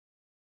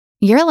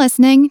You're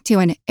listening to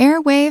an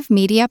Airwave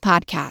Media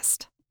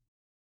Podcast.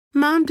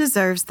 Mom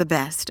deserves the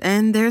best,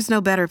 and there's no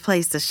better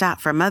place to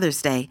shop for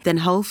Mother's Day than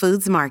Whole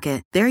Foods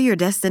Market. They're your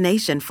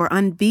destination for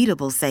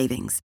unbeatable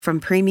savings, from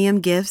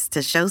premium gifts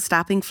to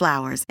show-stopping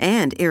flowers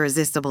and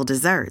irresistible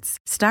desserts.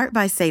 Start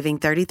by saving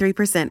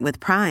 33% with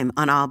Prime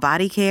on all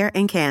body care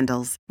and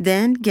candles.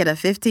 Then get a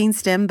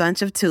 15-stem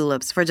bunch of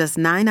tulips for just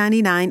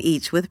 $9.99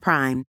 each with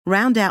Prime.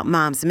 Round out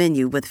Mom's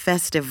menu with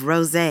festive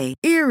rosé,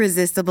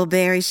 irresistible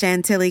berry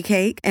chantilly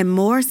cake, and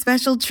more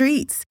special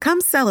treats.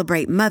 Come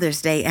celebrate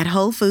Mother's Day at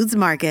Whole Foods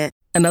Market.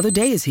 Another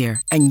day is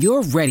here, and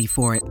you're ready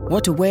for it.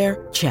 What to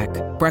wear? Check.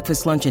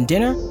 Breakfast, lunch, and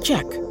dinner?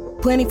 Check.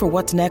 Planning for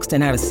what's next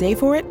and how to save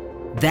for it?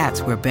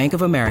 That's where Bank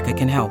of America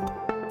can help.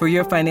 For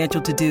your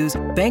financial to-dos,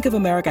 Bank of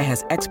America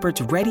has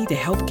experts ready to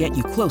help get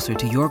you closer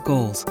to your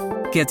goals.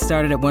 Get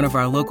started at one of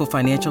our local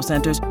financial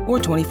centers or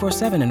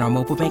 24/7 in our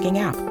mobile banking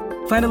app.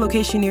 Find a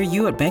location near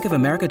you at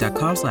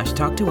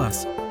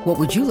bankofamerica.com/talktous. What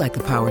would you like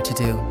the power to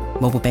do?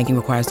 Mobile banking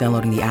requires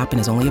downloading the app and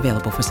is only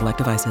available for select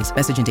devices.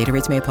 Message and data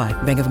rates may apply.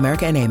 Bank of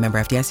America N.A., member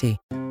FDIC.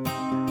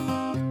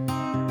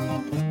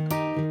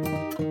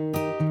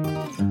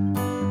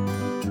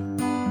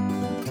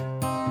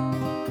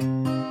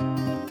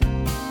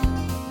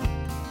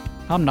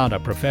 I'm not a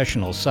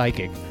professional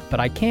psychic, but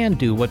I can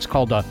do what's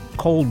called a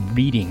cold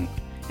reading.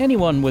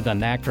 Anyone with a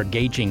knack for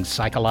gauging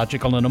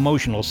psychological and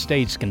emotional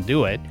states can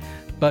do it.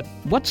 But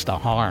what's the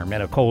harm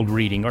in a cold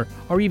reading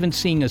or even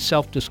seeing a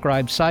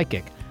self-described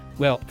psychic?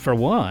 Well, for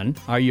one,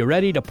 are you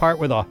ready to part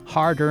with a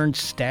hard-earned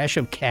stash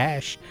of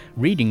cash?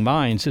 Reading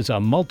minds is a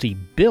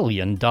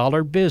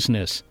multi-billion-dollar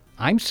business.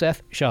 I'm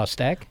Seth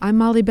Shostak. I'm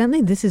Molly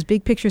Bentley. This is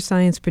Big Picture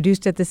Science,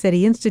 produced at the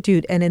SETI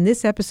Institute. And in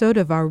this episode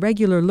of our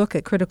regular look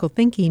at critical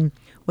thinking,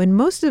 when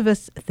most of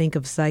us think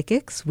of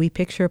psychics, we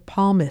picture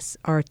palmists,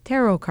 our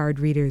tarot card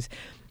readers.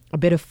 A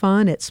bit of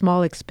fun at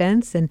small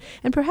expense, and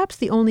perhaps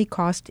the only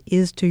cost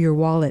is to your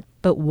wallet.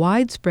 But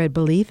widespread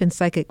belief in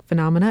psychic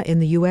phenomena in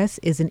the U.S.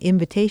 is an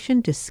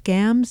invitation to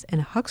scams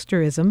and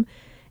hucksterism,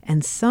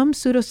 and some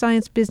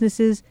pseudoscience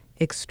businesses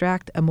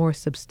extract a more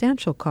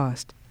substantial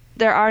cost.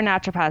 There are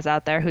naturopaths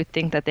out there who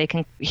think that they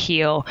can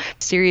heal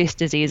serious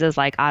diseases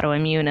like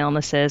autoimmune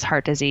illnesses,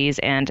 heart disease,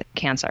 and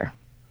cancer.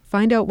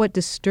 Find out what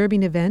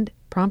disturbing event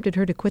prompted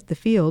her to quit the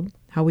field,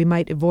 how we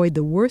might avoid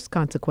the worst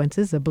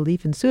consequences of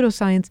belief in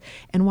pseudoscience,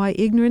 and why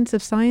ignorance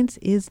of science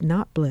is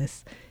not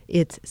bliss.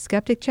 It's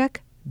Skeptic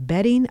Check,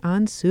 betting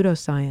on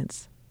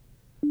pseudoscience.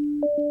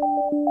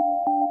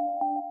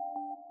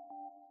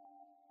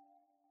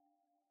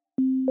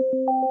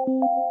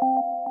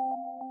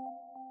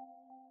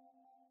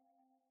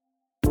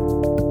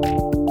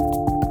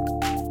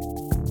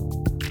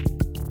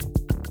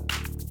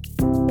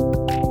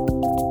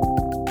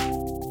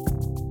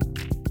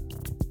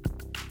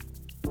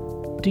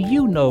 Do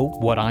you know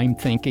what I'm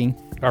thinking?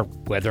 Or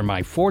whether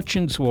my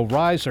fortunes will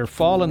rise or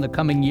fall in the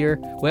coming year?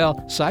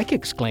 Well,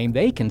 psychics claim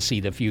they can see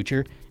the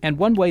future, and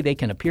one way they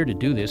can appear to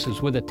do this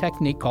is with a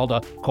technique called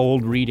a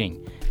cold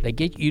reading. They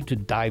get you to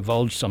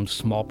divulge some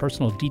small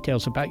personal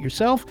details about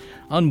yourself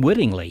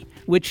unwittingly,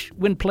 which,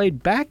 when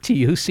played back to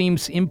you,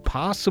 seems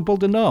impossible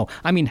to know.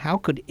 I mean, how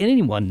could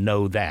anyone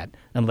know that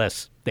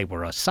unless they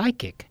were a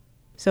psychic?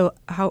 So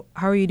how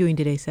are you doing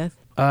today, Seth?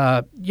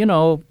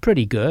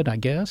 Pretty good, I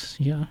guess,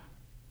 yeah.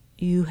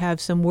 You have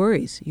some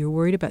worries. You're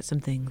worried about some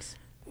things.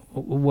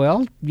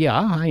 Well, yeah,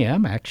 I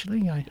am,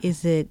 actually.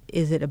 Is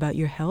it about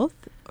your health,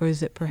 or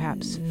is it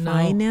perhaps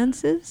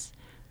finances?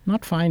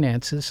 Not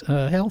finances.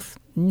 Health?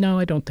 No,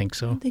 I don't think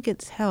so. I don't think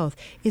it's health.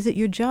 Is it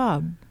your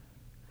job?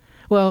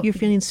 Well, you're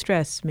feeling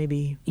stress,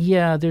 maybe.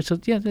 Yeah, there's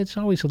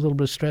always a little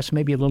bit of stress,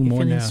 maybe a little more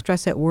now. You're feeling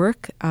stress at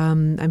work.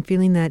 I'm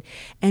feeling that.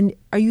 And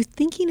are you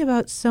thinking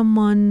about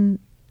someone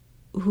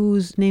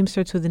whose name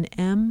starts with an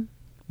M?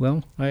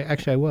 Well,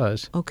 I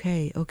was.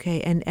 Okay.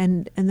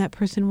 And that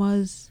person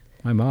was?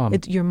 My mom.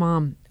 It's your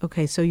mom.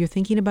 Okay, so you're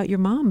thinking about your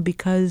mom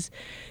because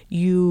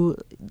you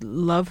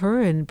love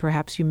her and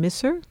perhaps you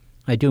miss her?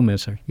 I do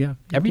miss her, yeah.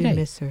 Every day. You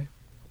miss her.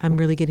 I'm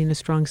really getting a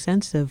strong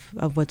sense of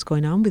what's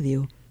going on with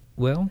you.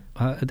 Well,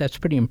 that's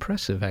pretty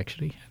impressive,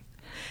 actually.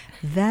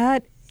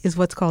 That is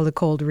what's called a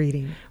cold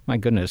reading. My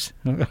goodness.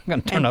 I'm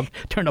going to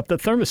turn up the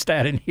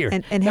thermostat in here.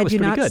 And had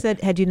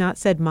you not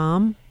said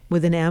mom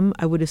with an M,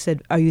 I would have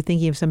said, are you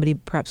thinking of somebody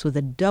perhaps with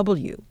a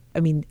W? I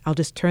mean, I'll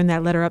just turn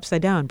that letter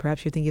upside down.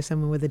 Perhaps you're thinking of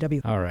someone with a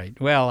W. All right.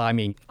 Well, I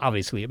mean,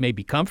 obviously it may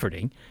be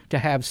comforting to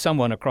have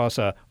someone across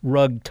a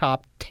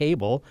rug-topped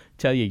table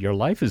tell you your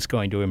life is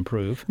going to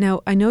improve.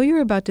 Now, I know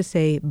you're about to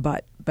say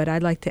but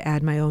I'd like to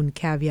add my own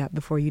caveat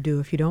before you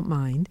do, if you don't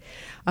mind.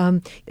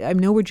 I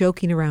know we're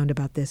joking around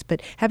about this,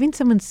 but having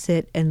someone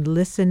sit and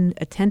listen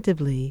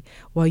attentively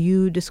while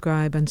you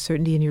describe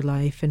uncertainty in your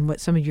life and what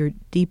some of your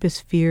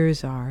deepest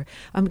fears are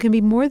can be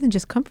more than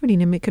just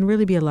comforting. It can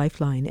really be a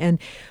lifeline. And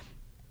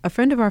a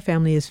friend of our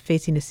family is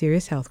facing a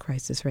serious health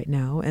crisis right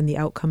now, and the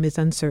outcome is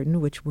uncertain,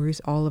 which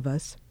worries all of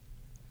us.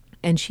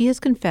 And she has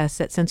confessed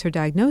that since her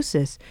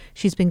diagnosis,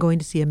 she's been going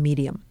to see a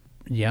medium.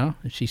 Yeah?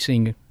 Is she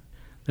seeing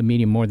the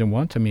medium more than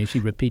once? I mean, she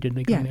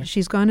repeatedly gone there?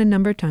 She's gone a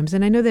number of times.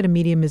 And I know that a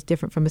medium is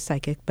different from a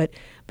psychic. But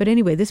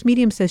anyway, this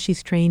medium says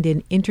she's trained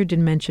in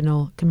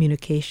interdimensional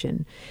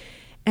communication.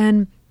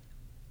 And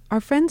our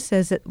friend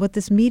says that what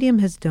this medium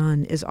has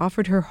done is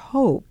offered her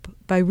hope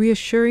by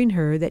reassuring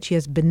her that she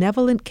has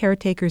benevolent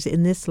caretakers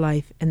in this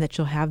life and that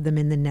she'll have them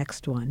in the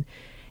next one.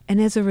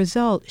 And as a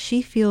result,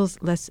 she feels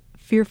less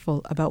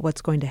fearful about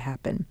what's going to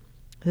happen.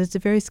 It's a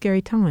very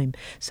scary time.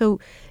 So,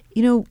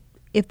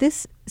 if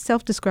this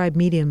self-described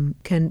medium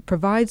can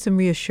provide some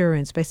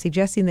reassurance by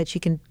suggesting that she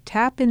can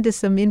tap into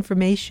some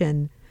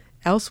information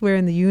elsewhere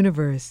in the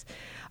universe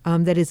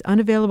that is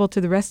unavailable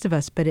to the rest of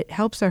us, but it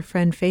helps our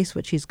friend face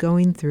what she's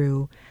going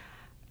through,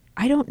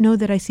 I don't know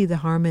that I see the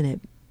harm in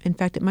it. In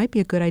fact, it might be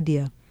a good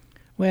idea.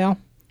 Well,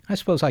 I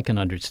suppose I can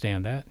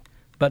understand that.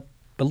 But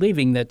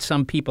believing that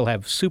some people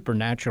have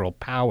supernatural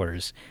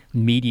powers,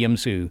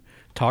 mediums who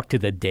talk to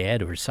the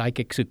dead or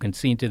psychics who can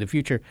see into the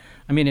future,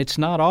 I mean, it's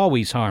not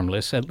always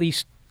harmless, at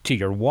least to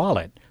your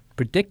wallet.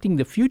 Predicting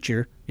the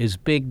future is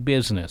big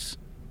business.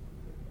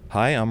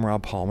 Hi, I'm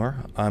Rob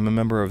Palmer. I'm a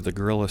member of the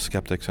Guerilla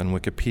Skeptics on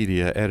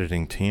Wikipedia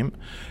editing team,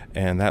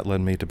 and that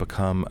led me to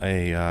become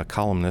a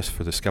columnist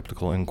for the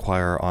Skeptical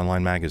Inquirer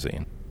online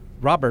magazine.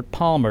 Robert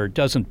Palmer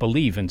doesn't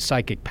believe in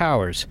psychic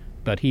powers,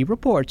 but he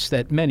reports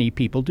that many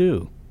people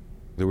do.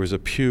 There was a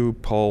Pew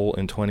poll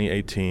in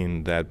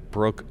 2018 that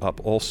broke up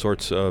all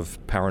sorts of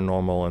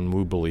paranormal and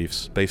woo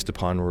beliefs based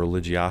upon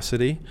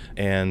religiosity,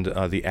 and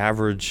the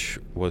average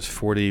was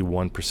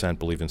 41%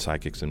 believe in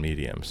psychics and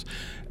mediums.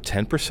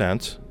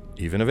 10%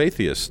 even of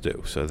atheists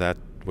do, so that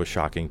was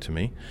shocking to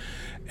me.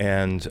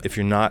 And if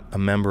you're not a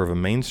member of a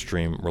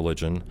mainstream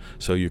religion,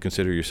 so you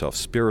consider yourself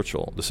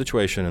spiritual, the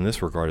situation in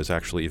this regard is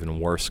actually even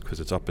worse because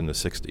it's up in the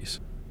 60s.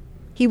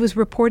 He was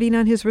reporting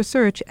on his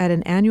research at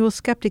an annual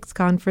skeptics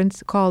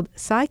conference called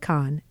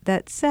PsyCon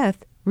that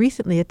Seth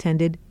recently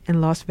attended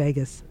in Las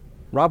Vegas.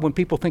 Rob, when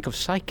people think of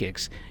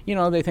psychics,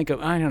 they think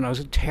of,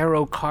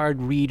 tarot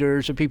card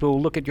readers or people who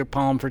look at your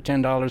palm for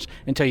 $10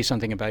 and tell you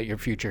something about your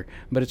future.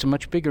 But it's a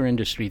much bigger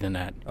industry than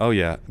that. Oh,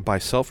 yeah. By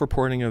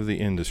self-reporting of the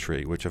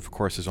industry, which, of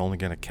course, is only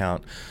going to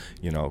count,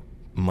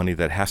 money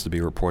that has to be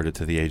reported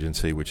to the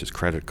agency, which is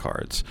credit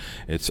cards,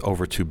 it's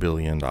over $2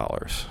 billion.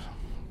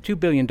 $2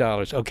 billion.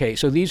 Okay,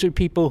 so these are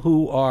people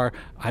who are,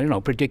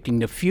 predicting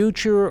the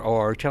future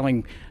or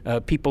telling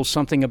people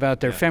something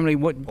about their family.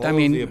 All of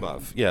the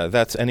above. Yeah,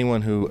 that's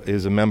anyone who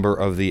is a member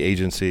of the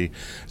agency,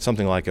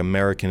 something like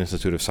American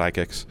Institute of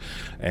Psychics,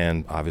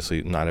 and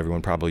obviously not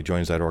everyone probably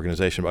joins that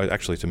organization, but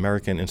actually it's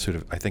American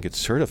Institute of, I think it's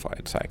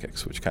Certified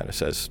Psychics, which kind of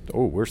says,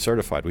 we're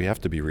certified, we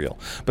have to be real.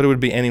 But it would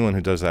be anyone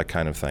who does that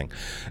kind of thing.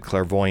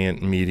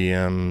 Clairvoyant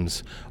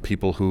mediums,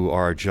 people who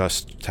are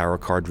just tarot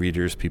card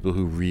readers, people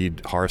who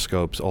read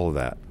horoscopes, all of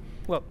that.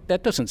 Well,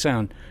 that doesn't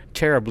sound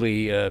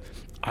terribly,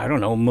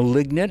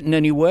 malignant in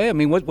any way. I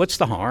mean, what's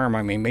the harm?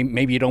 I mean,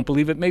 maybe you don't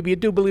believe it, maybe you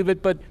do believe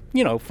it, but,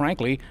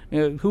 frankly,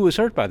 who is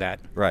hurt by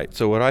that? Right.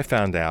 So what I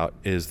found out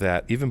is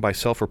that even by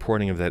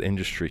self-reporting of that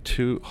industry,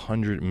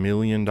 $200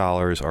 million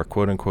are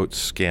quote-unquote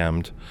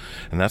scammed,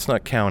 and that's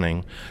not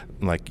counting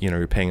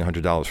you're paying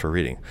 $100 for a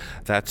reading.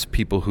 That's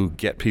people who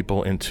get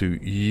people into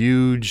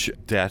huge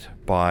debt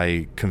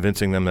by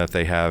convincing them that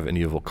they have an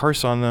evil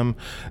curse on them,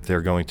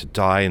 they're going to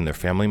die and their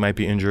family might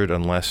be injured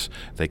unless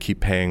they keep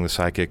paying the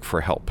psychic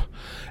for help.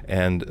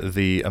 And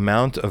the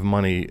amount of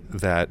money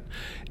that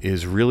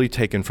is really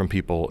taken from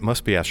people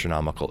must be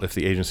astronomical if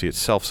the agency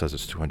itself says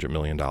it's $200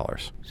 million.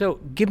 So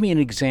give me an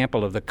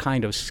example of the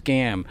kind of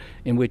scam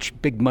in which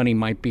big money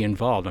might be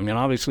involved. I mean,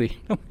 obviously,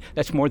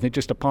 that's more than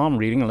just a palm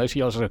reading, unless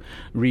you also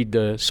read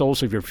the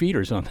soles of your feet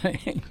or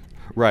something.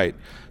 Right.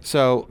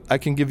 So I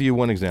can give you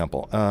one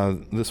example.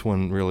 This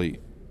one really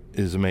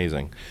is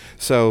amazing.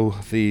 So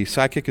the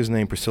psychic is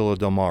named Priscilla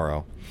Del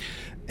Moro,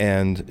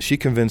 and she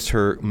convinced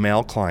her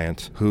male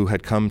client, who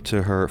had come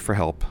to her for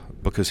help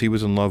because he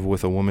was in love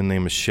with a woman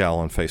named Michelle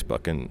on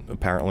Facebook, and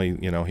apparently,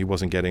 he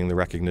wasn't getting the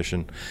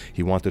recognition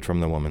he wanted from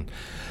the woman.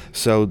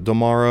 So Del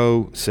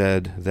Moro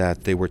said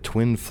that they were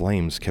twin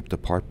flames kept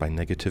apart by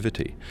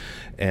negativity,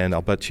 and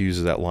I'll bet she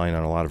uses that line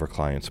on a lot of her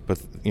clients. But,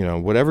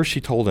 whatever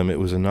she told him, it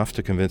was enough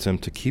to convince him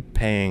to keep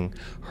paying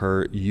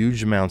her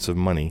huge amounts of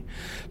money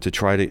to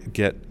try to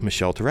get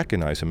Michelle to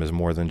recognize him as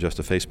more than just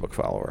a Facebook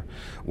follower.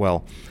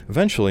 Well,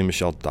 eventually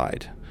Michelle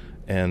died.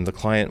 And the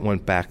client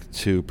went back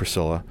to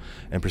Priscilla,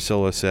 and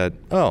Priscilla said,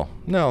 "Oh,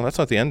 no, that's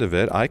not the end of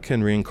it. I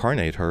can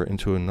reincarnate her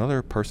into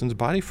another person's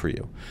body for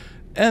you."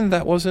 And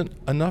that wasn't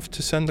enough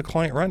to send the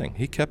client running.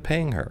 He kept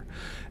paying her.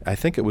 I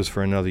think it was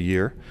for another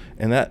year,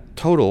 and that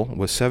total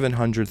was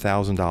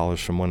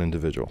 $700,000 from one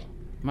individual.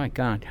 My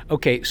God.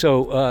 Okay,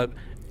 so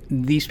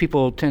these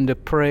people tend to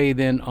prey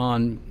then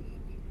on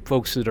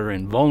folks that are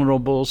in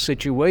vulnerable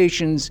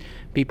situations,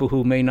 people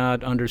who may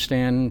not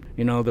understand,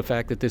 the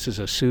fact that this is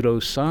a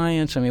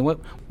pseudoscience? I mean,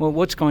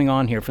 what's going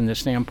on here from the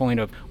standpoint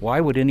of why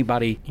would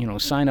anybody,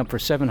 sign up for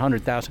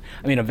 $700,000?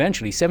 I mean,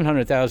 eventually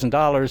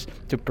 $700,000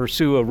 to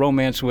pursue a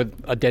romance with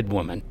a dead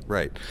woman.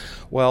 Right.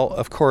 Well,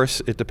 of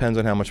course, it depends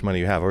on how much money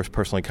you have. I was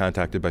personally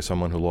contacted by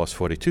someone who lost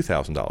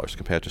 $42,000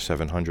 compared to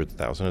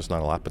 $700,000. It's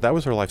not a lot, but that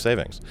was her life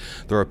savings.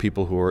 There are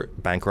people who are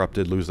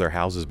bankrupted, lose their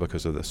houses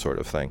because of this sort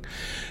of thing.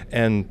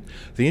 And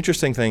the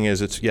interesting thing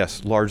is it's,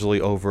 yes,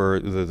 largely over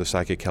the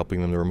psychic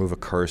helping them to remove a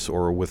curse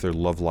or with their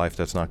love life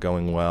that's not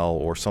going well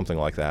or something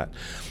like that.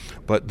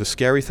 But the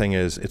scary thing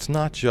is it's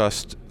not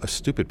just a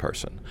stupid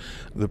person.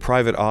 The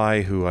private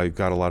eye, who I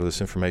got a lot of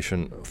this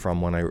information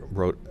from when I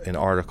wrote an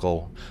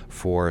article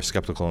for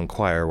Skeptical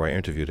Inquirer where I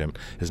interviewed him,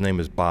 his name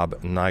is Bob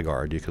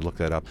Nygaard. You could look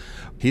that up.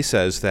 He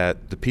says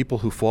that the people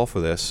who fall for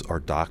this are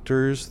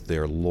doctors,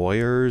 they're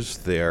lawyers,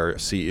 they're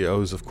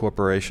CEOs of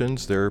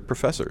corporations, they're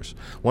professors.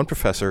 One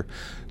professor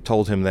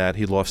told him that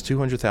he lost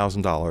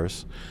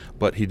 $200,000,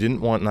 but he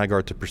didn't want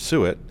Nygaard to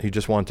pursue it. He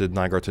just wanted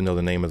Nygaard to know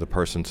the name of the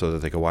person so that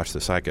they could watch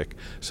the psychic.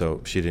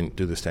 So she didn't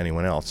do this to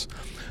anyone else.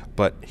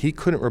 But he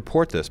couldn't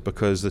report this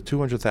because the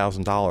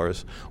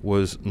 $200,000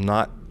 was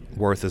not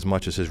worth as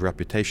much as his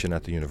reputation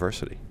at the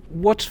university.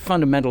 What's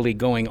fundamentally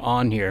going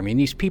on here? I mean,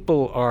 these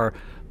people are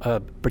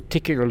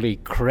particularly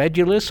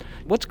credulous.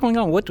 What's going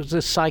on? What is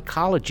the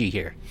psychology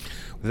here?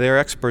 They're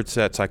experts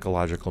at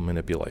psychological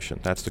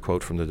manipulation. That's the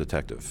quote from the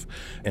detective.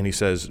 And he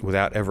says,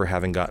 without ever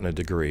having gotten a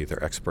degree,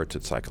 they're experts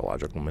at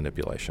psychological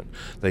manipulation.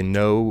 They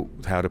know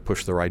how to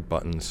push the right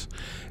buttons.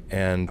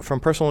 And from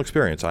personal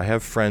experience, I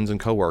have friends and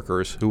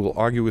coworkers who will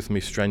argue with me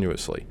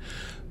strenuously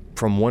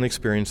from one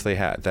experience they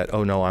had that,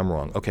 oh no, I'm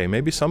wrong. Okay,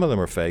 maybe some of them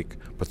are fake,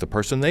 but the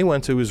person they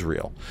went to is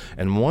real.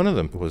 And one of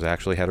them was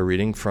actually had a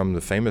reading from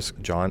the famous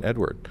John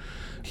Edward.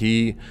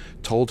 He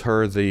told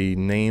her the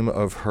name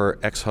of her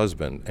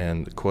ex-husband,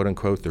 and quote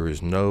unquote, there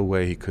is no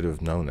way he could have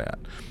known that.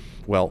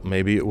 Well,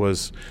 maybe it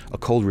was a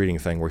cold reading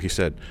thing where he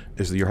said,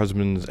 is your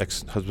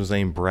ex-husband's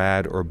name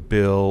Brad or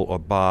Bill or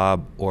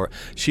Bob? Or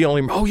she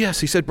only, oh yes,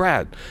 he said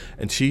Brad.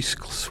 And she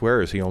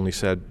swears he only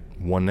said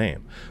one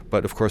name.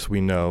 But of course we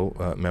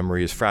know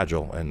memory is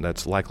fragile, and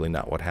that's likely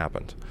not what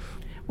happened.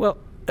 Well,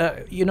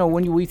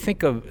 when we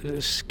think of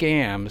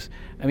scams,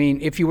 I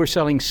mean, if you were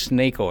selling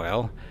snake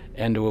oil,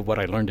 and what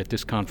I learned at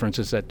this conference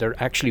is that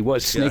there actually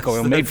was snake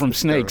oil made from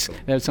snakes.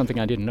 Terrible. That's something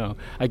I didn't know.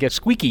 I guess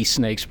squeaky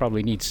snakes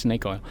probably need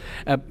snake oil.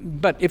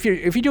 But if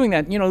you're doing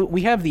that,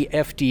 we have the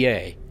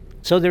FDA.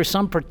 So there's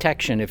some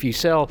protection. If you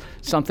sell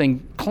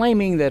something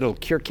claiming that it'll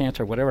cure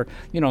cancer or whatever,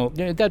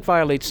 that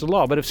violates the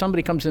law. But if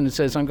somebody comes in and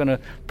says, I'm going to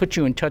put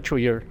you in touch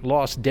with your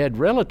lost dead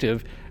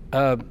relative,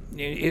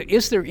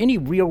 is there any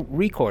real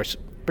recourse,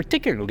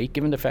 particularly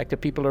given the fact that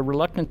people are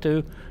reluctant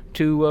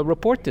to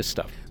report this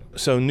stuff?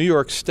 So New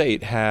York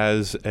State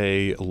has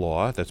a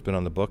law that's been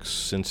on the books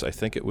since I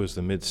think it was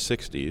the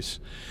mid-'60s,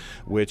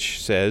 which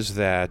says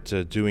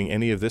that doing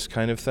any of this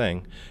kind of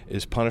thing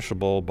is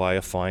punishable by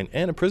a fine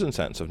and a prison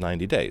sentence of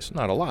 90 days.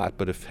 Not a lot,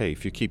 but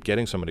if you keep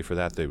getting somebody for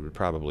that, they would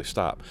probably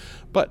stop.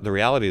 But the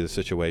reality of the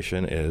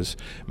situation is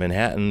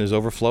Manhattan is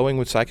overflowing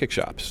with psychic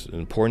shops.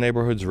 In poor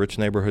neighborhoods, rich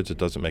neighborhoods, it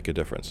doesn't make a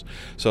difference.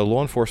 So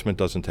law enforcement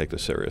doesn't take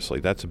this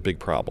seriously. That's a big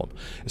problem.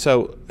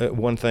 So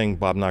one thing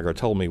Bob Nygaard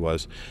told me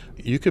was,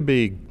 you could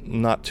be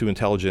not too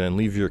intelligent and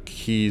leave your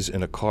keys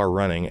in a car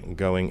running,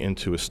 going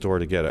into a store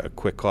to get a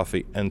quick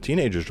coffee, and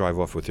teenagers drive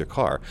off with your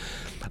car.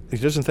 He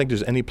doesn't think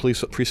there's any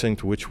police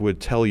precinct which would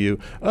tell you,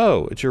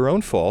 oh, it's your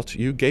own fault,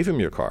 you gave him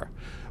your car.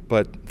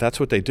 But that's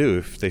what they do.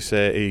 If they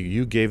say, hey,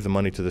 you gave the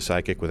money to the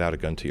psychic without a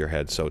gun to your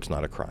head, so it's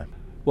not a crime.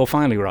 Well,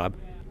 finally, Rob,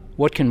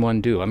 what can one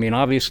do? I mean,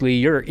 obviously,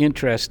 you're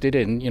interested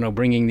in,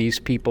 bringing these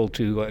people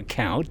to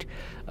account,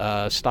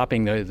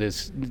 stopping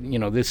this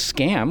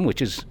scam,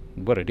 which is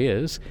what it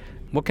is.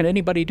 What can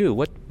anybody do?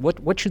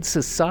 What should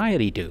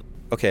society do?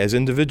 Okay, as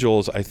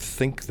individuals, I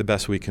think the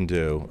best we can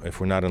do, if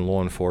we're not in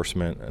law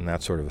enforcement and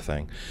that sort of a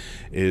thing,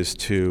 is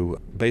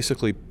to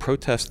basically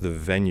protest the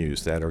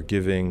venues that are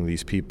giving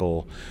these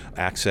people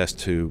access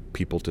to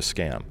people to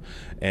scam.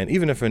 And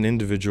even if an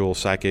individual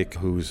psychic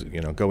who's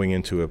going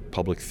into a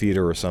public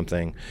theater or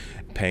something,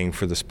 paying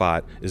for the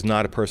spot, is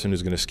not a person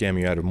who's going to scam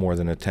you out of more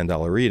than a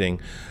 $10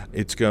 reading,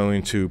 it's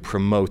going to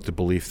promote the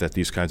belief that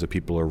these kinds of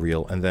people are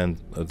real, and then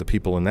the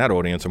people in that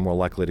audience are more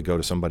likely to go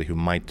to somebody who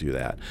might do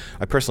that.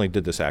 I personally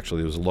did this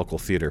actually. There was a local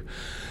theater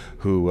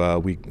who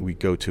we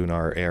go to in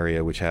our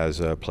area, which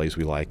has plays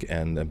we like.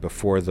 And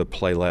before the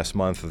play last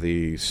month,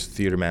 the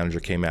theater manager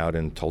came out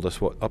and told us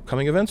what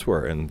upcoming events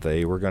were, and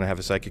they were going to have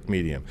a psychic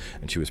medium,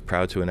 and she was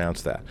proud to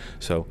announce that.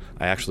 So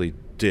I actually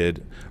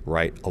did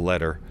write a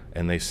letter,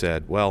 and they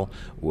said, well,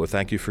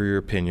 thank you for your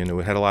opinion.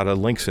 It had a lot of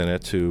links in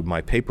it to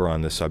my paper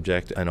on this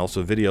subject, and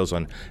also videos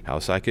on how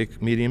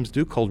psychic mediums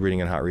do cold reading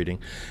and hot reading.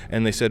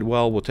 And they said,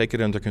 well, we'll take it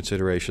under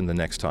consideration the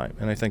next time.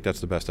 And I think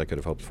that's the best I could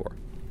have hoped for.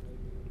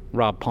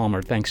 Rob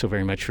Palmer, thanks so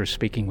very much for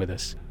speaking with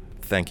us.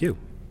 Thank you.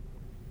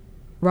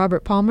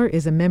 Robert Palmer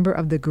is a member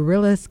of the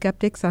Guerilla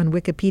Skeptics on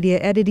Wikipedia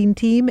editing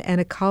team and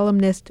a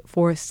columnist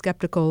for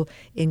Skeptical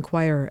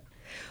Inquirer.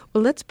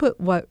 Well, let's put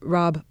what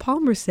Rob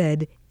Palmer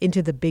said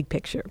into the big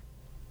picture.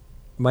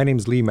 My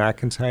name's Lee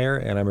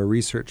McIntyre, and I'm a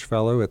research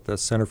fellow at the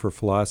Center for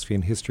Philosophy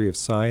and History of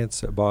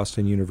Science at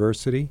Boston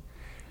University,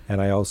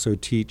 and I also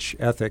teach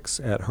ethics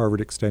at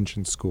Harvard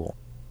Extension School.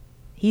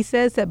 He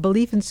says that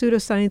belief in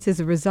pseudoscience is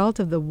a result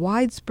of the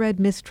widespread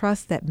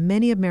mistrust that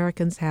many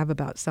Americans have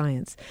about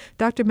science.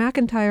 Dr.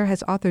 McIntyre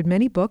has authored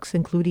many books,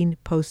 including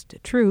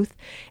Post-Truth,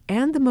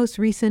 and the most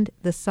recent,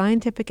 The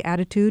Scientific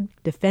Attitude,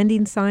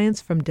 Defending Science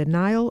from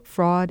Denial,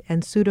 Fraud,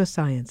 and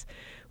Pseudoscience,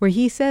 where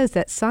he says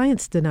that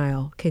science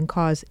denial can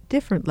cause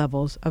different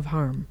levels of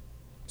harm.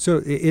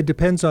 So it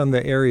depends on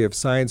the area of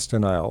science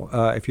denial.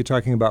 If you're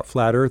talking about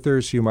flat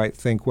earthers, you might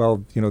think,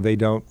 well, they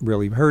don't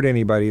really hurt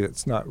anybody.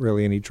 That's not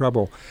really any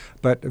trouble.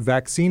 But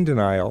vaccine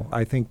denial,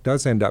 I think,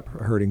 does end up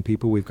hurting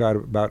people. We've got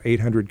about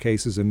 800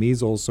 cases of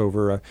measles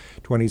over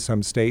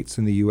 20-some states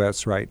in the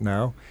U.S. right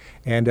now.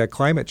 And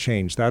climate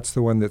change, that's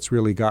the one that's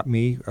really got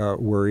me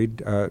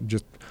worried.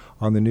 Just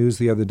on the news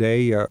the other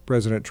day,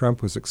 President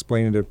Trump was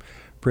explaining to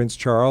Prince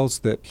Charles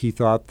that he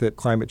thought that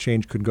climate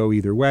change could go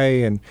either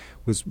way and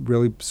was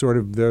really sort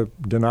of the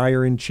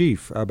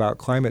denier-in-chief about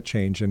climate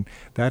change. And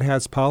that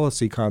has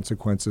policy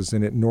consequences,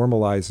 and it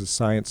normalizes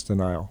science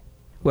denial.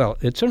 Well,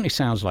 it certainly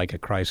sounds like a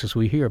crisis.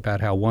 We hear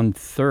about how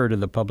 1/3 of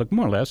the public,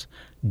 more or less,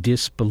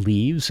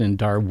 disbelieves in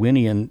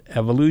Darwinian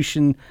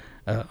evolution.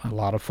 A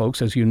lot of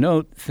folks, as you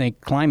note, think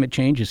climate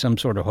change is some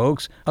sort of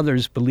hoax.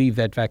 Others believe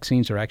that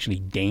vaccines are actually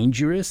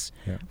dangerous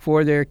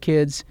for their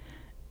kids.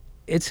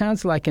 It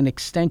sounds like an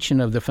extension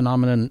of the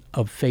phenomenon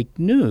of fake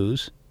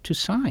news to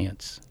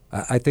science.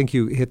 I think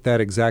you hit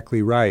that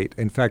exactly right.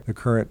 In fact, the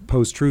current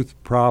post-truth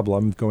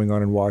problem going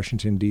on in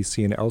Washington,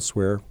 D.C. and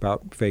elsewhere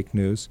about fake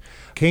news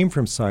came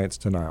from science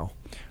denial.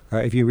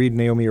 If you read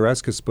Naomi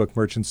Oreskes' book,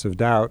 Merchants of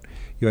Doubt,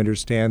 you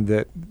understand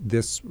that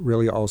this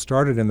really all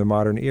started in the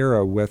modern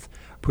era with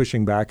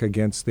pushing back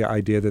against the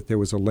idea that there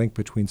was a link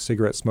between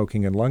cigarette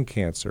smoking and lung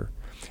cancer.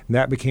 And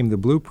that became the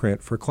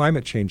blueprint for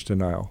climate change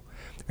denial.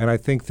 And I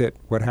think that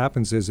what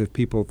happens is if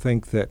people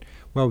think that,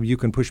 well, you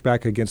can push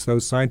back against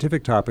those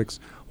scientific topics,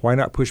 why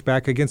not push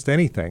back against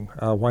anything?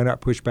 Why not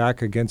push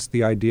back against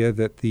the idea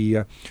that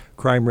the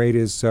crime rate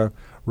is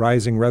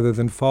rising rather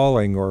than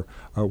falling, or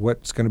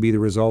what's going to be the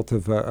result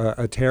of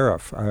a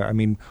tariff? I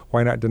mean,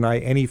 why not deny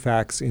any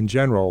facts in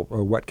general,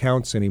 or what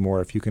counts anymore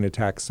if you can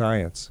attack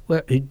science?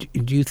 Well,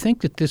 do you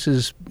think that this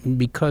is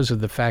because of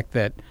the fact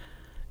that,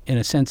 in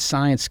a sense,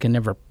 science can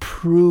never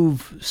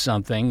prove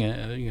something?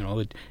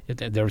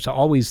 There's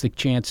always the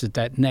chance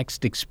that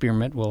next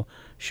experiment will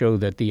show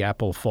that the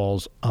apple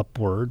falls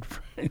upward,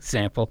 for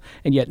example.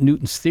 And yet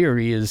Newton's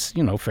theory is,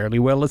 fairly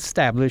well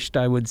established,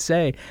 I would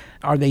say.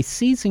 Are they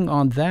seizing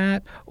on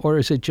that, or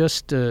is it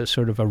just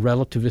sort of a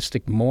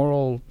relativistic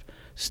moral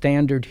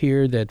standard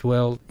here that,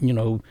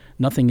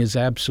 nothing is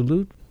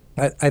absolute?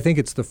 I think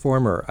it's the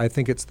former. I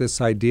think it's this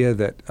idea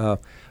that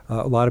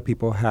a lot of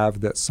people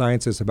have that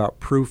science is about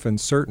proof and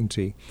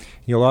certainty.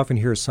 You'll often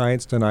hear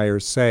science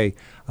deniers say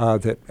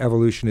that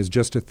evolution is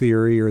just a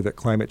theory or that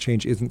climate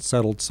change isn't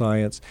settled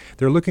science.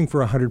 They're looking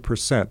for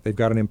 100%. They've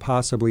got an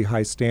impossibly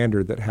high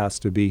standard that has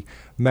to be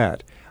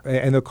met.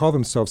 And they'll call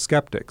themselves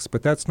skeptics,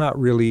 but that's not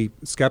really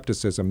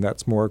skepticism.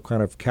 That's more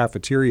kind of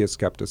cafeteria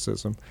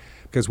skepticism.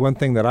 Because one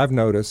thing that I've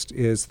noticed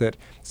is that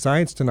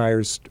science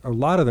deniers, a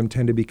lot of them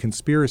tend to be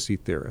conspiracy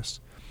theorists.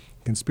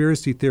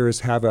 Conspiracy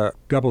theorists have a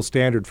double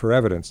standard for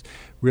evidence.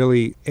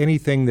 Really,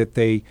 anything that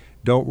they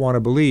don't want to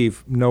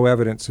believe, no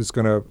evidence is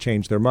going to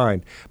change their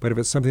mind. But if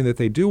it's something that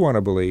they do want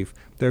to believe,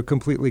 they're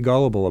completely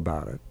gullible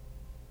about it.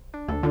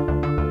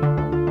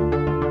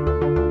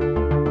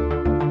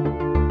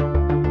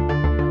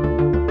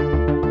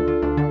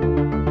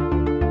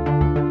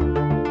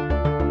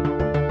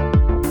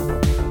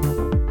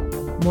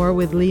 More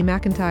with Lee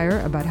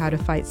McIntyre about how to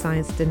fight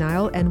science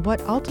denial and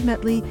what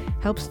ultimately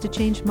helps to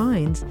change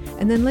minds.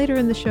 And then later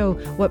in the show,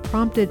 what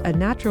prompted a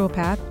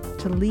naturopath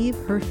to leave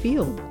her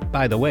field.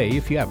 By the way,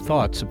 if you have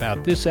thoughts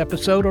about this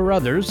episode or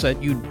others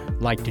that you'd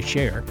like to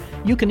share,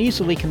 you can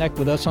easily connect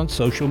with us on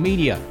social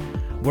media.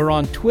 We're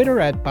on Twitter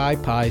at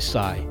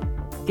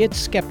ByPiSci. It's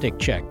Skeptic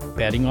Check,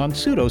 betting on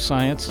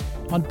pseudoscience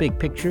on Big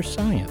Picture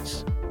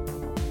Science.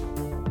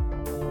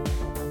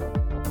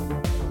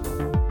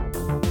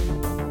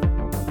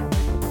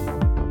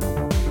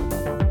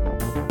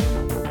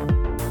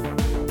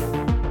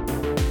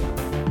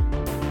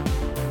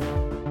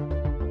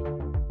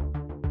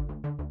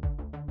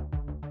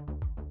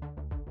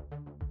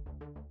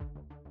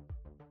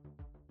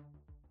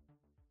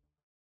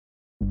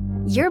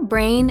 Your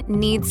brain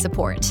needs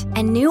support,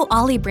 and new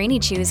Ollie Brainy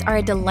Chews are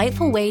a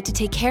delightful way to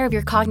take care of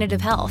your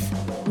cognitive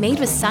health. Made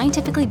with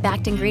scientifically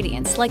backed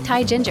ingredients like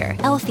Thai ginger,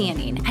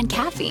 L-theanine, and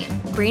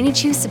caffeine, Brainy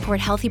Chews support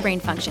healthy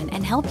brain function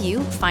and help you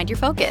find your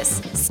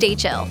focus, stay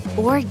chill,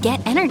 or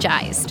get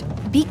energized.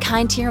 Be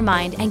kind to your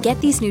mind and get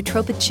these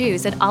nootropic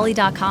chews at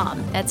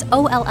ollie.com. That's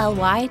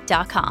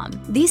OLLY.com.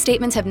 These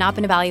statements have not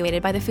been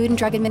evaluated by the Food and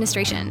Drug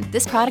Administration.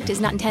 This product is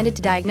not intended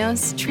to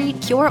diagnose,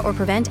 treat, cure, or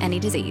prevent any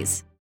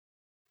disease.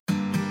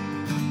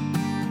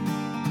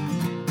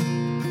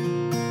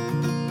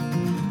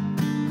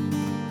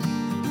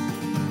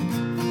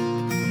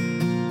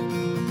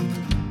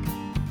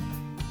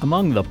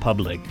 Among the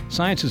public,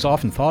 science is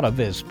often thought of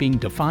as being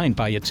defined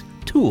by its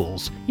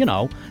tools.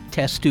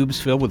 Test tubes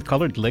filled with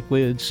colored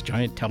liquids,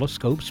 giant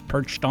telescopes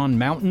perched on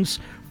mountains,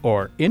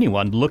 or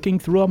anyone looking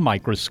through a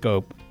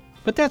microscope.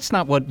 But that's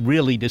not what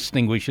really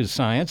distinguishes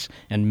science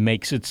and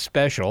makes it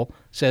special,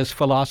 says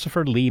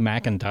philosopher Lee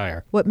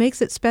McIntyre. What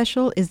makes it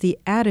special is the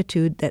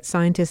attitude that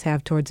scientists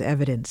have towards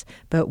evidence,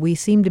 but we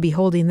seem to be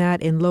holding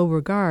that in low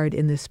regard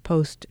in this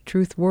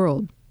post-truth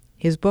world.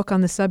 His book on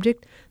the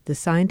subject, The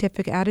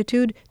Scientific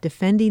Attitude,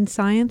 Defending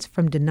Science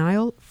from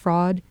Denial,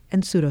 Fraud,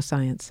 and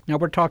Pseudoscience. Now,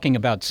 we're talking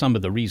about some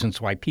of the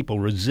reasons why people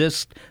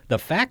resist the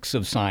facts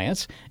of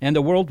science and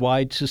the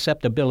worldwide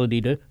susceptibility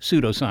to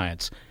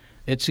pseudoscience.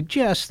 It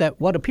suggests that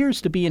what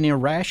appears to be an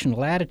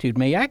irrational attitude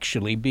may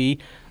actually be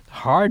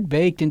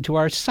hard-baked into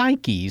our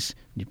psyches,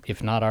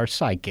 if not our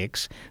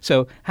psychics.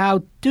 So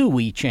how do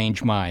we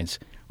change minds?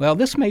 Well,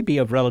 this may be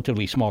of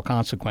relatively small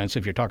consequence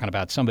if you're talking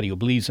about somebody who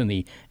believes in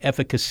the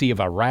efficacy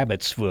of a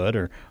rabbit's foot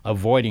or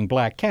avoiding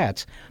black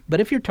cats. But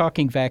if you're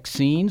talking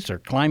vaccines or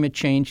climate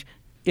change,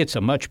 it's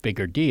a much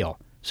bigger deal.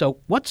 So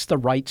what's the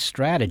right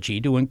strategy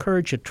to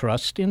encourage a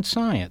trust in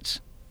science?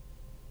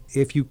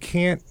 If you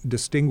can't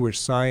distinguish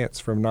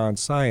science from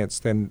non-science,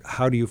 then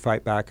how do you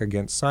fight back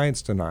against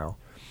science denial?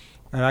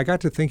 And I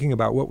got to thinking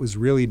about what was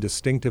really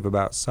distinctive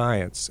about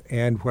science.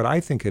 And what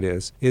I think it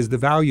is the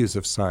values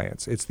of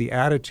science. It's the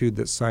attitude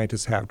that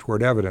scientists have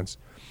toward evidence.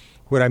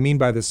 What I mean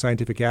by the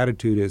scientific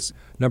attitude is,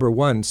 number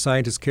one,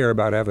 scientists care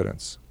about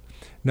evidence.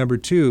 Number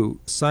two,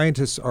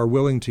 scientists are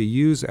willing to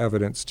use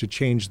evidence to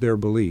change their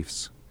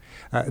beliefs.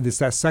 It's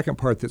that second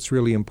part that's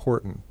really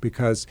important,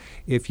 because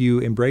if you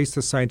embrace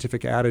the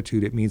scientific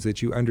attitude, it means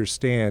that you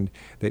understand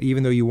that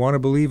even though you want to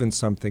believe in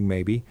something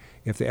maybe,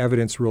 if the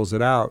evidence rules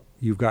it out,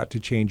 you've got to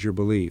change your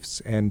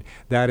beliefs. And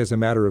that as a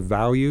matter of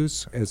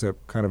values, as a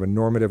kind of a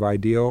normative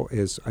ideal,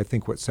 is, I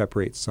think, what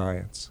separates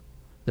science.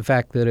 The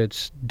fact that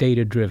it's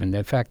data-driven,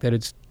 the fact that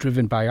it's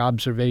driven by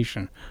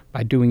observation,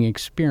 by doing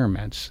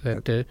experiments,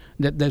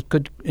 that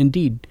could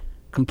indeed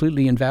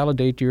completely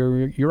invalidate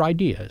your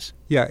ideas.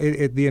 Yeah,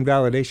 the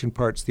invalidation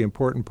part's the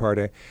important part.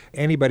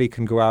 Anybody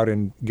can go out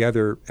and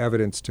gather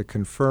evidence to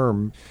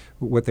confirm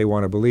what they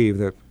want to believe.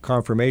 The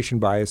confirmation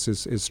bias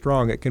is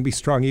strong. It can be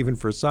strong even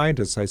for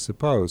scientists, I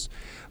suppose.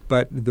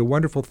 But the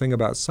wonderful thing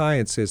about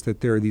science is that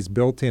there are these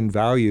built-in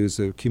values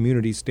of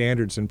community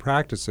standards and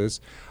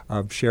practices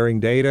of sharing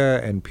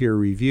data and peer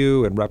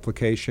review and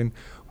replication,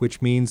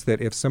 which means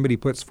that if somebody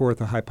puts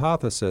forth a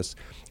hypothesis,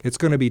 it's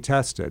going to be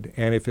tested.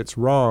 And if it's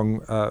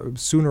wrong,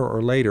 sooner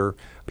or later,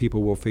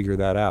 people will figure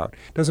that out.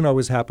 It doesn't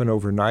always happen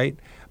overnight,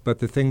 but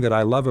the thing that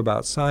I love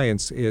about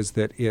science is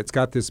that it's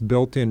got this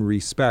built-in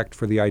respect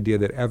for the idea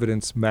that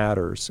evidence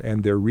matters,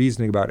 and they're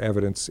reasoning about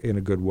evidence in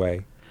a good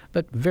way.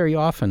 But very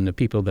often the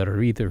people that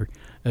are either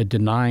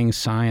denying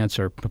science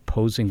or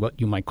proposing what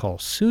you might call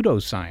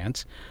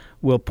pseudoscience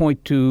will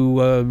point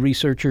to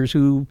researchers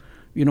who,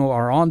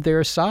 are on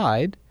their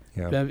side.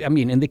 Yeah. I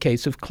mean, in the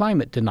case of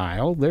climate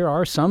denial, there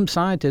are some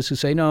scientists who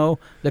say, no,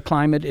 the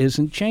climate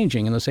isn't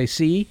changing. And they'll say,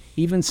 see,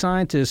 even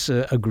scientists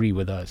agree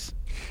with us.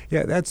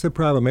 Yeah, that's the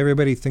problem.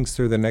 Everybody thinks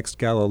they're the next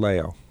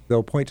Galileo.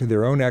 They'll point to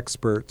their own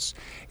experts.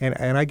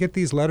 And I get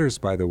these letters,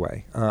 by the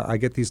way. I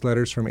get these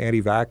letters from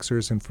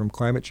anti-vaxxers and from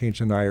climate change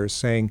deniers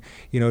saying,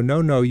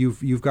 no,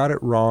 you've got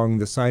it wrong.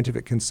 The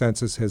scientific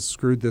consensus has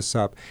screwed this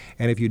up.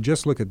 And if you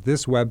just look at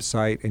this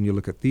website and you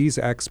look at these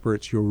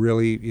experts, you'll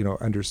really,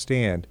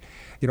 understand.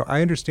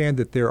 I understand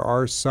that there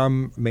are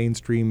some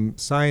mainstream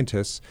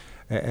scientists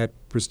at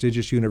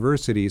prestigious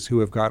universities who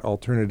have got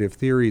alternative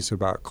theories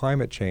about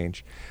climate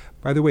change.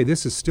 By the way,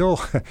 this is still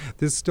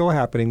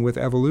happening with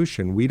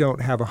evolution. We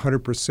don't have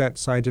 100%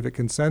 scientific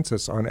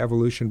consensus on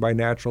evolution by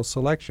natural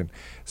selection.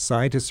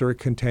 Scientists are a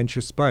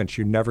contentious bunch.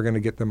 You're never going to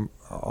get them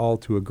all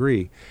to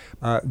agree.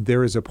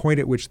 There is a point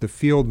at which the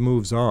field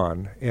moves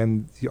on,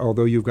 and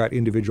although you've got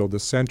individual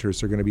dissenters,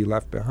 they're going to be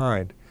left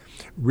behind.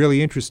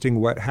 Really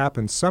interesting what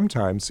happens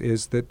sometimes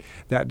is that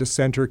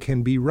dissenter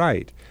can be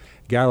right.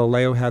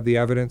 Galileo had the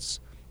evidence.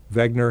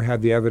 Wegener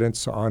had the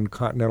evidence on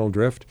continental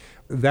drift.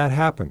 That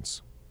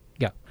happens.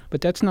 But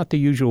that's not the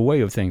usual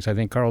way of things. I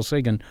think Carl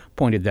Sagan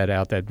pointed that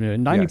out, that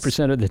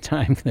 90% of the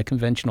time the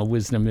conventional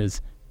wisdom is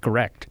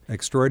correct.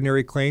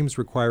 Extraordinary claims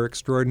require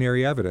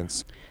extraordinary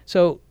evidence.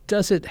 So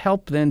does it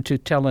help then to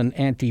tell an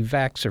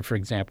anti-vaxxer, for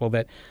example,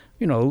 that,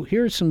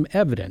 here's some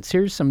evidence,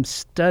 here's some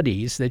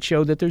studies that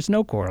show that there's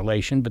no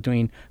correlation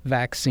between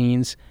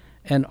vaccines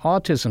and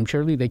autism?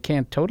 Surely they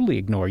can't totally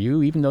ignore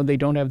you, even though they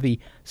don't have the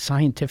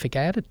scientific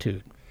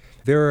attitude.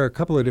 There are a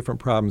couple of different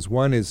problems.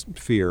 One is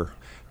fear.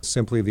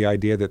 Simply the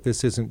idea that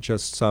this isn't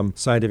just some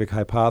scientific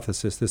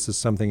hypothesis, this is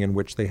something in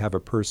which they have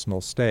a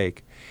personal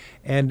stake.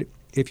 And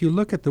if you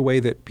look at the way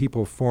that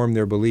people form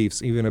their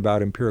beliefs, even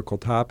about empirical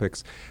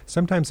topics,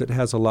 sometimes it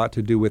has a lot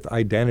to do with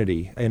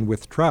identity and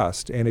with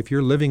trust. And if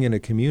you're living in a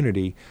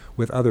community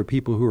with other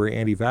people who are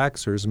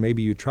anti-vaxxers,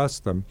 maybe you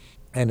trust them.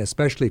 And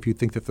especially if you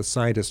think that the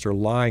scientists are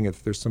lying,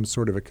 if there's some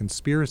sort of a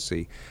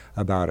conspiracy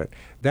about it,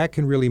 that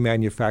can really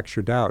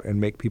manufacture doubt and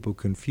make people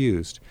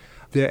confused.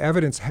 The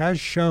evidence has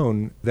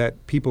shown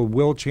that people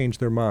will change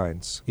their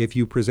minds if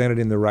you present it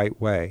in the right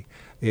way.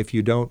 If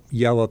you don't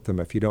yell at them,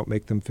 if you don't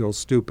make them feel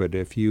stupid,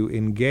 if you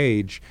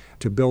engage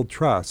to build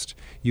trust,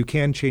 you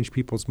can change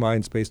people's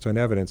minds based on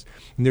evidence.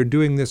 And they're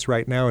doing this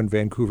right now in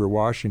Vancouver,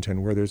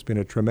 Washington, where there's been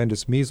a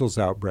tremendous measles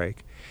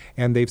outbreak.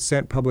 And they've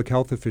sent public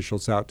health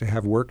officials out to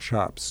have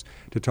workshops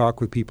to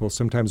talk with people,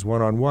 sometimes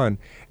one-on-one,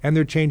 and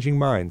they're changing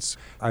minds.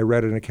 I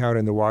read an account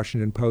in the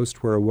Washington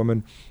Post where a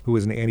woman who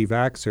was an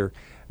anti-vaxxer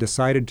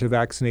decided to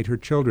vaccinate her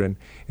children,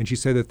 and she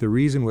said that the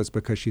reason was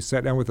because she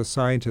sat down with a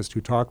scientist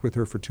who talked with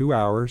her for 2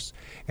 hours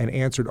and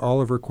answered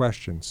all of her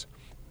questions.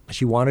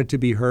 She wanted to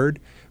be heard.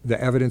 The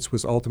evidence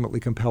was ultimately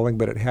compelling,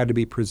 but it had to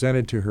be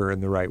presented to her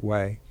in the right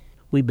way.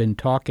 We've been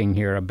talking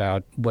here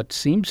about what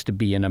seems to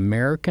be an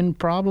American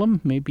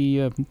problem,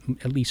 maybe at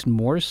least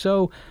more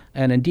so.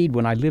 And indeed,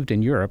 when I lived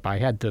in Europe, I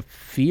had the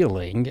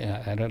feeling,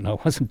 I don't know,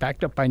 it wasn't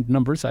backed up by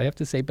numbers, I have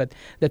to say, but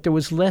that there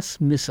was less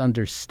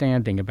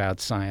misunderstanding about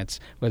science,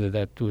 whether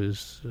that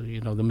was,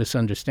 the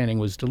misunderstanding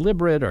was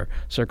deliberate or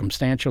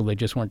circumstantial, they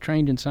just weren't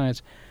trained in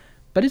science.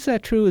 But is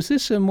that true? Is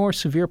this a more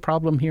severe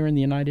problem here in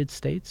the United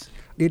States?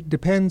 It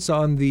depends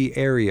on the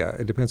area.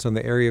 It depends on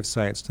the area of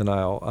science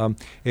denial.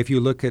 If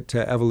you look at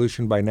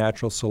evolution by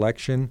natural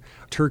selection,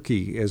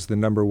 Turkey is the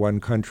number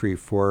one country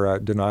for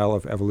denial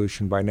of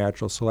evolution by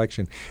natural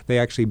selection. They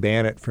actually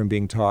ban it from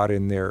being taught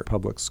in their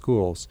public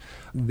schools.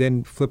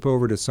 Then flip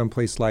over to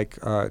someplace like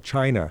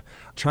China.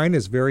 China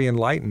is very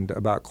enlightened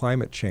about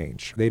climate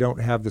change. They don't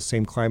have the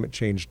same climate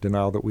change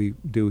denial that we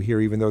do here,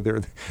 even though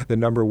they're the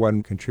number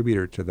one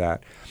contributor to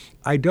that.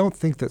 I don't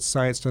think that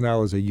science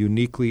denial is a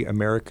uniquely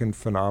American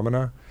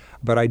phenomena,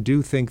 but I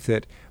do think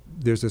that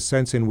there's a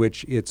sense in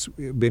which it's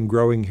been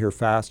growing here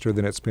faster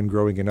than it's been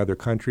growing in other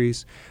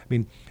countries. I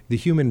mean, the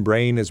human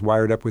brain is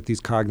wired up with these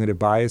cognitive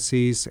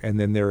biases, and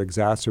then they're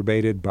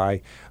exacerbated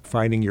by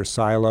finding your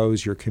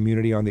silos, your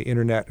community on the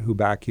internet who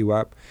back you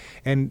up.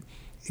 And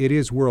it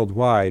is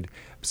worldwide.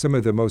 Some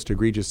of the most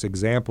egregious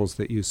examples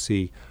that you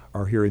see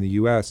are here in the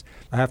U.S.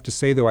 I have to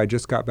say, though, I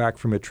just got back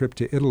from a trip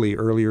to Italy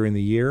earlier in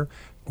the year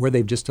where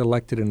they've just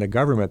elected a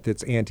government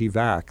that's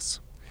anti-vax.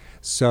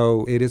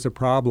 So it is a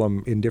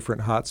problem in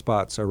different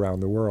hotspots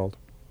around the world.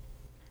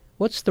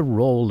 What's the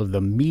role of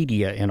the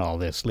media in all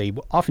this, Lee?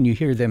 Often you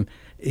hear them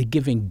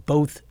giving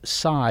both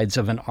sides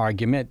of an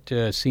argument,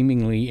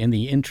 seemingly in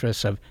the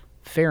interests of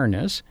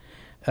fairness.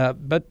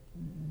 But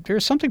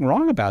there's something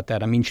wrong about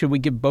that. I mean, should we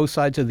give both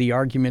sides of the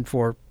argument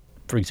for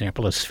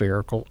example, a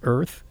spherical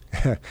Earth?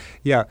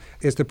 Yeah,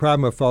 it's the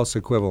problem of false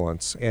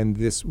equivalence, and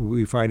this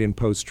we find in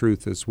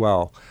post-truth as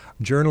well.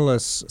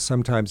 Journalists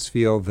sometimes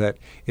feel that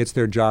it's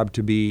their job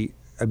to be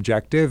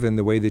objective, and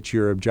the way that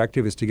you're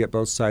objective is to get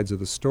both sides of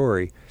the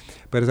story.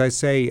 But as I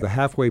say, the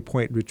halfway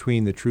point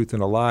between the truth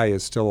and a lie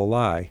is still a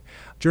lie.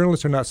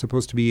 Journalists are not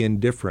supposed to be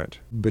indifferent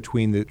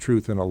between the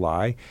truth and a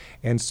lie,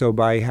 and so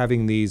by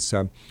having these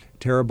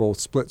terrible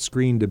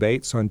split-screen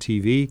debates on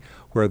TV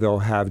where they'll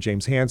have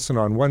James Hansen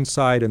on one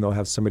side and they'll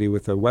have somebody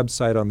with a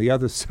website on the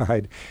other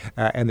side,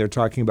 and they're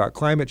talking about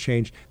climate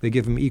change. They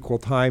give them equal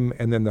time,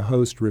 and then the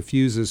host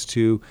refuses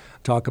to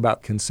talk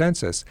about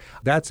consensus.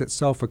 That's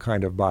itself a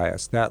kind of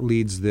bias. That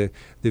leads the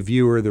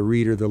viewer, the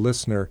reader, the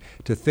listener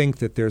to think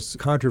that there's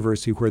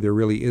controversy where there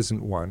really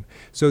isn't one.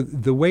 So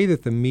the way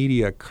that the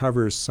media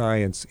covers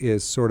science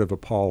is sort of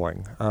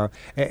appalling.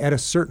 At a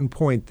certain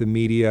point, the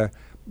media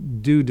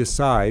do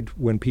decide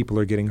when people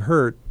are getting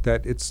hurt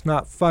that it's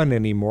not fun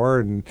anymore,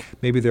 and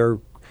maybe they're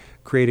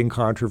creating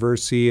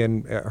controversy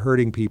and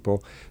hurting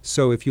people.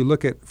 So if you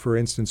look at, for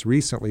instance,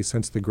 recently,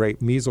 since the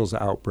great measles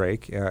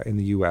outbreak in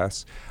the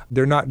U.S.,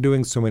 they're not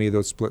doing so many of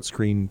those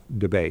split-screen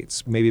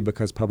debates, maybe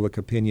because public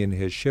opinion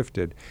has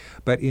shifted.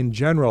 But in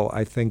general,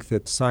 I think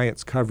that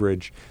science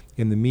coverage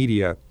in the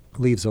media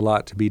leaves a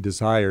lot to be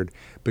desired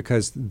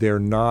because they're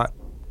not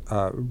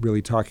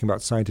really talking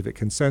about scientific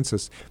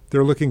consensus.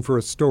 They're looking for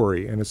a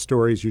story, and a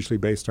story is usually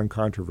based on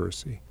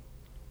controversy.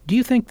 Do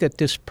you think that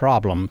this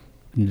problem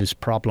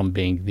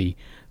being the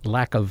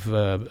lack of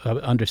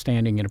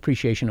understanding and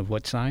appreciation of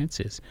what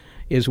science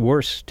is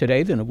worse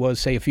today than it was,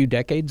 say, a few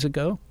decades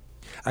ago?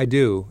 I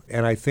do,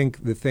 and I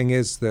think the thing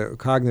is the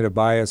cognitive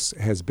bias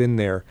has been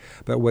there,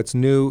 but what's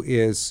new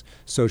is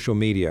social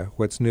media.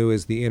 What's new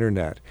is the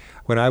internet.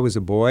 When I was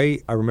a boy,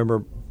 I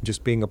remember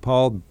just being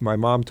appalled. My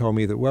mom told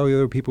me that, well, there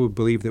were people who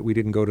believed that we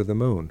didn't go to the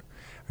moon.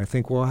 I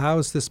think, well, how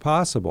is this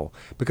possible?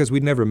 Because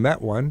we'd never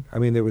met one. I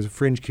mean, there was a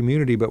fringe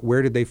community, but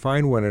where did they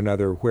find one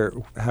another?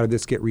 How did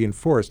this get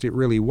reinforced? It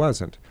really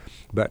wasn't.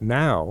 But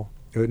now,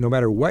 no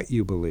matter what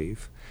you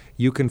believe,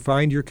 you can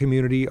find your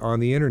community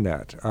on the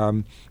internet.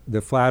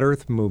 The Flat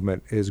Earth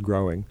movement is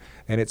growing,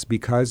 and it's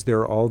because there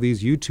are all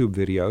these YouTube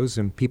videos,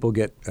 and people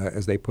get,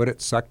 as they put it,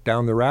 sucked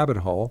down the rabbit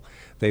hole.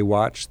 They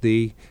watch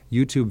the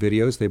YouTube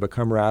videos, they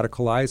become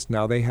radicalized.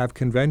 Now they have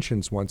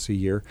conventions once a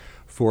year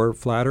for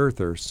flat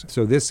earthers.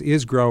 So this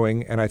is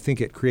growing, and I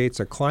think it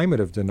creates a climate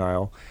of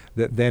denial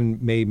that then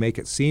may make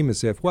it seem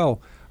as if,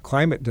 well,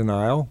 Climate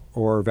denial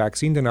or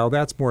vaccine denial,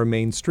 that's more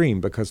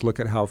mainstream because look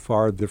at how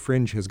far the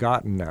fringe has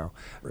gotten now.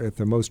 At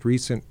the most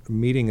recent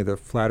meeting of the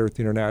Flat Earth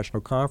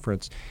International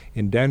Conference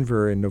in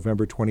Denver in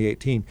November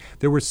 2018,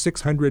 there were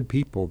 600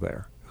 people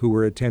there who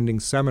were attending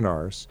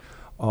seminars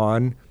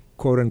on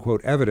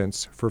quote-unquote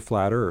evidence for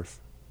flat Earth.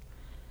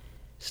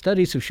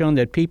 Studies have shown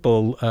that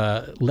people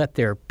let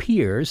their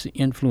peers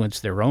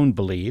influence their own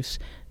beliefs.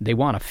 They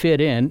want to fit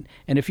in.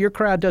 And if your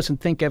crowd doesn't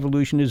think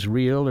evolution is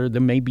real, or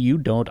then maybe you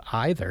don't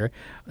either.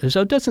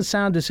 So it doesn't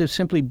sound as if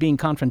simply being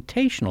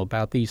confrontational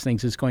about these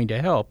things is going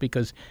to help,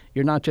 because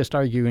you're not just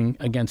arguing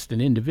against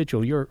an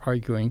individual, you're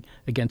arguing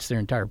against their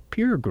entire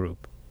peer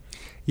group.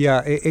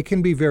 Yeah, it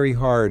can be very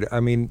hard. I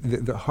mean,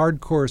 the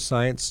hardcore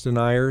science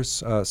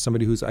deniers,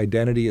 somebody whose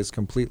identity is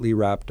completely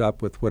wrapped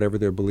up with whatever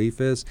their belief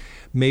is,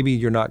 maybe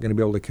you're not going to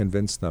be able to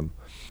convince them.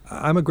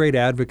 I'm a great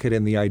advocate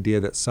in the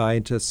idea that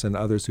scientists and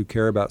others who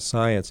care about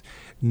science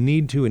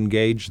need to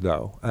engage,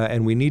 though,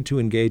 and we need to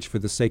engage for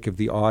the sake of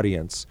the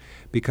audience,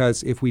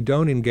 because if we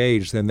don't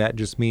engage, then that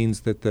just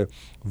means that the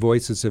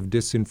voices of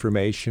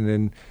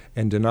disinformation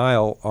and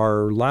denial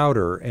are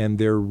louder and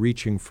they're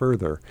reaching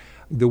further.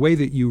 The way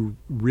that you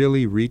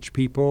really reach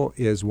people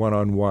is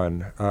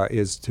one-on-one,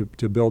 is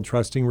to build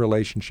trusting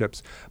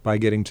relationships by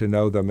getting to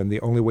know them. And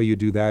the only way you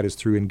do that is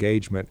through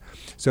engagement.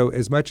 So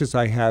as much as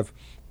I have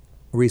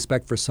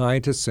respect for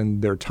scientists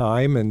and their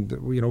time and,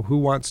 who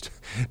wants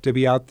to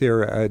be out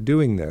there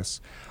doing this,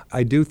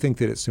 I do think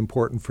that it's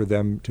important for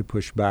them to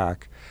push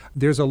back.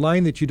 There's a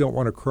line that you don't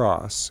want to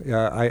cross.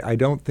 I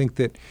don't think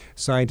that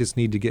scientists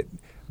need to get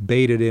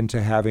baited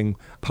into having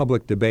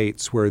public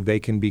debates where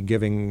they can be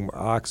giving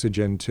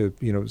oxygen to,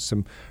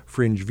 some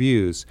fringe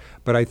views.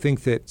 But I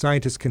think that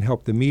scientists can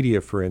help the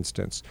media, for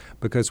instance,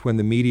 because when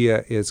the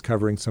media is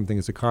covering something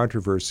as a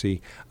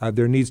controversy,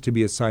 there needs to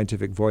be a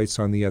scientific voice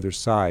on the other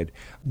side.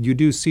 You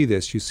do see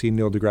this. You see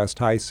Neil deGrasse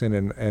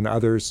Tyson and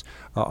others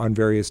on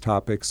various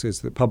topics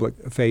as the public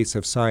face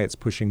of science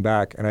pushing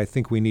back, and I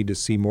think we need to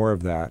see more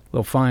of that.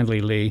 Well,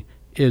 finally, Lee,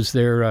 is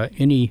there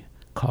any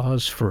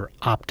cause for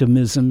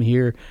optimism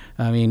here?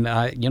 I mean,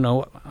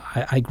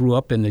 I grew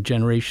up in the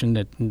generation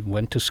that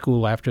went to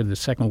school after the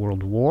Second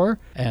World War,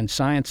 and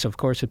science, of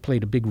course, had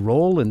played a big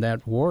role in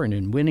that war and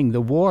in winning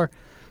the war.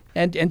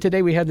 And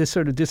today we have this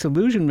sort of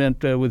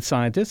disillusionment with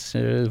scientists,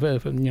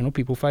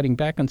 people fighting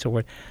back and so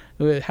forth.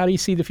 How do you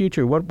see the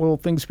future? What will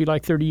things be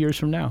like 30 years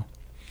from now?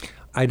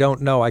 I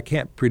don't know. I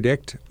can't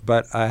predict,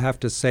 but I have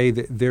to say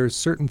that there's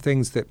certain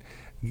things that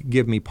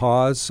give me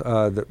pause.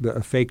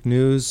 The fake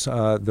news,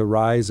 the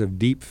rise of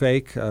deep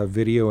fake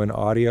video and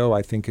audio,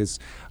 I think is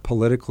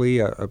politically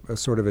a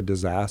sort of a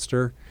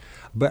disaster.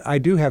 But I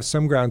do have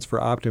some grounds for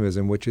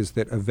optimism, which is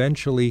that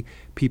eventually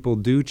people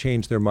do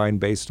change their mind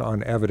based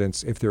on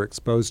evidence if they're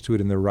exposed to it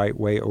in the right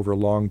way over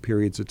long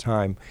periods of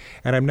time.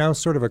 And I'm now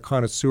sort of a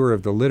connoisseur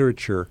of the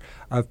literature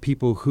of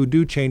people who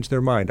do change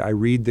their mind. I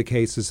read the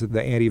cases of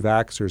the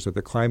anti-vaxxers or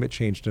the climate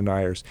change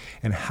deniers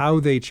and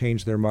how they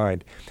change their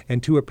mind.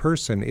 And to a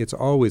person, it's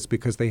always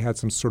because they had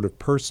some sort of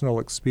personal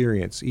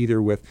experience, either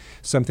with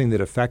something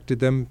that affected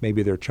them.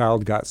 Maybe their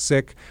child got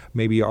sick.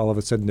 Maybe all of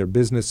a sudden their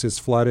business is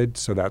flooded,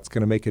 so that's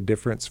going to make a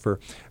difference for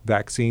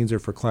vaccines or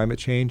for climate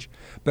change.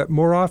 But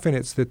more often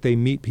it's that they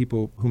meet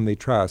people whom they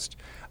trust.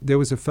 There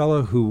was a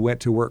fellow who went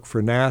to work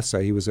for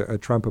NASA. He was a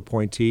Trump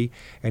appointee,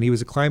 and he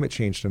was a climate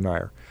change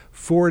denier.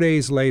 4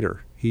 days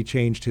later, he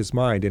changed his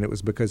mind, and it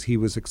was because he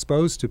was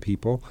exposed to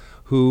people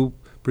who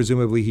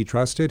presumably he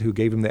trusted, who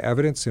gave him the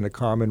evidence in a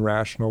calm and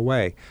rational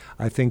way.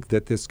 I think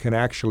that this can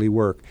actually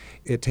work.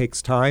 It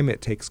takes time,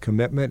 it takes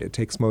commitment, it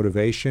takes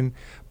motivation,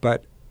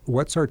 but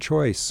what's our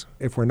choice?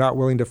 If we're not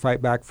willing to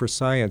fight back for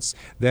science,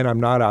 then I'm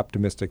not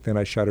optimistic, then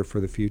I shudder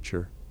for the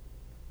future.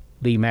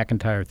 Lee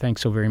McIntyre,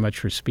 thanks so very much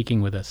for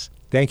speaking with us.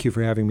 Thank you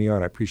for having me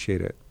on. I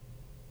appreciate it.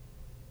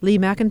 Lee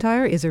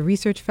McIntyre is a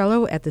research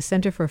fellow at the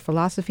Center for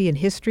Philosophy and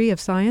History of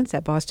Science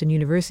at Boston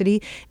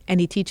University, and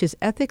he teaches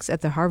ethics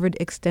at the Harvard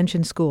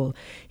Extension School.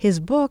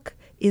 His book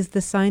is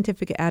The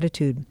Scientific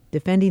Attitude,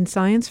 Defending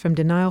Science from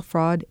Denial,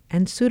 Fraud,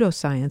 and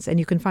Pseudoscience, and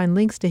you can find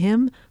links to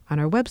him on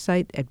our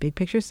website at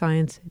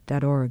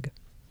bigpicturescience.org.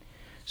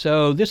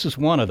 So this is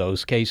one of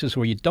those cases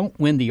where you don't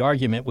win the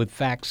argument with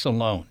facts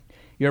alone.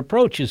 Your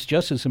approach is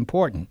just as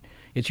important.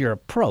 It's your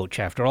approach,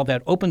 after all,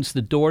 that opens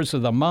the doors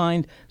of the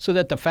mind so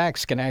that the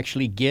facts can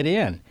actually get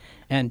in.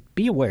 And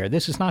be aware,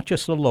 this is not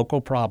just a local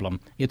problem.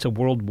 It's a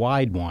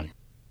worldwide one.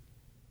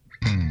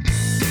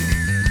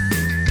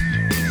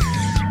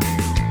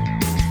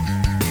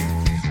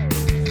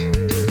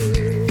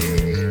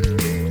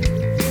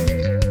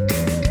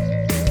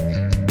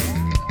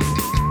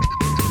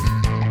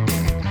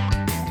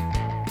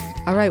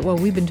 All right, well,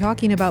 we've been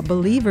talking about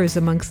believers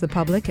amongst the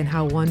public and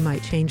how one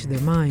might change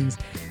their minds.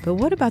 But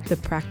what about the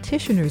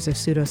practitioners of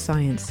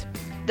pseudoscience?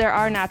 There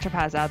are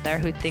naturopaths out there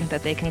who think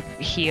that they can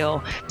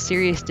heal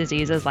serious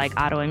diseases like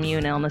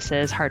autoimmune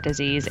illnesses, heart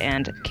disease,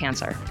 and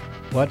cancer.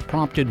 What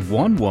prompted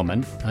one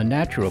woman, a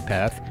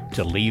naturopath,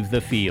 to leave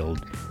the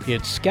field?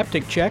 It's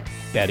Skeptic Check,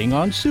 betting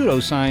on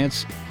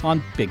pseudoscience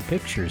on Big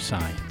Picture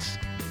Science.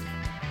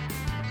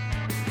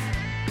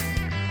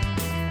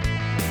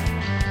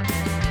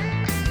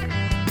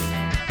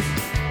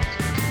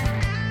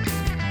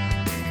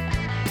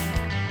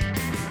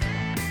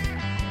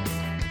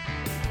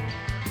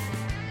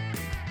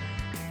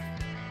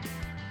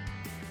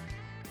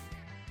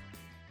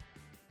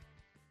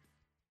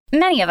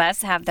 Many of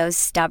us have those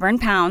stubborn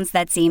pounds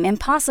that seem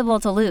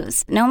impossible to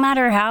lose, no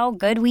matter how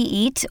good we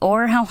eat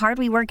or how hard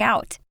we work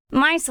out.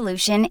 My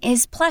solution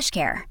is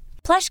PlushCare.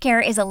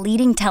 PlushCare is a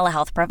leading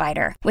telehealth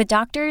provider with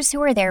doctors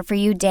who are there for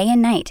you day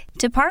and night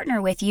to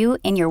partner with you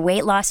in your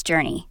weight loss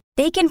journey.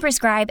 They can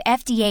prescribe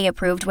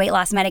FDA-approved weight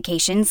loss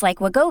medications like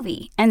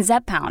Wegovy and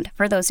Zepbound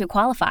for those who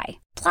qualify.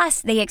 Plus,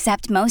 they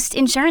accept most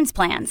insurance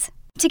plans.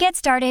 To get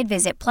started,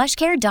 visit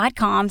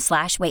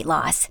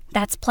plushcare.com/weightloss.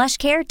 That's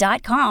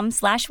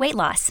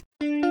plushcare.com/weightloss.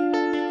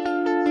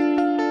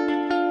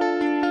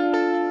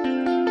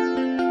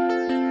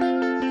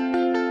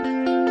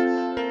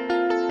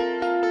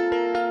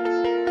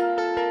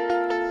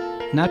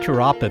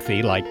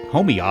 Naturopathy, like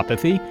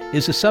homeopathy,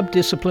 is a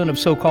subdiscipline of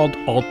so-called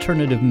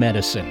alternative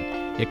medicine.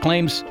 It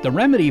claims the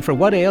remedy for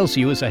what ails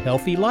you is a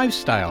healthy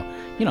lifestyle.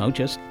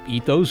 Just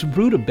eat those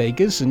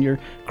rutabagas and your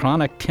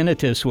chronic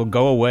tinnitus will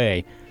go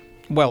away.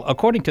 Well,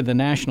 according to the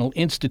National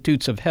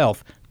Institutes of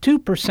Health,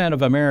 2%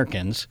 of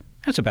Americans,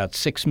 that's about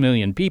 6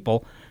 million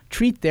people,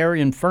 treat their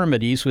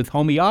infirmities with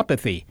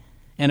homeopathy.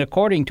 And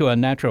according to a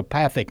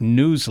naturopathic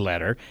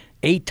newsletter,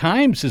 8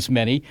 times as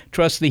many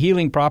trust the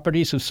healing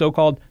properties of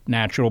so-called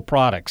natural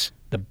products,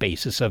 the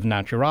basis of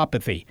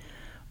naturopathy.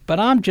 But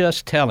I'm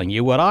just telling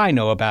you what I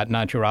know about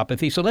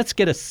naturopathy, so let's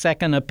get a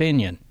second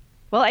opinion.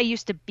 Well, I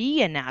used to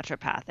be a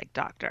naturopathic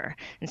doctor,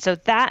 and so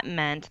that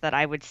meant that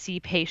I would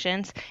see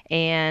patients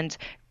and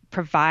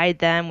provide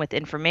them with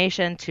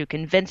information to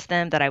convince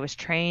them that I was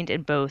trained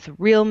in both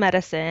real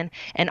medicine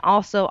and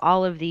also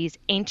all of these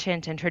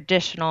ancient and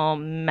traditional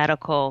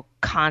medical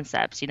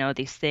concepts,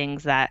 these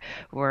things that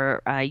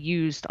were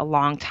used a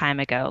long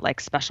time ago, like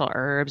special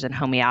herbs and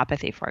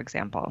homeopathy, for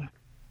example.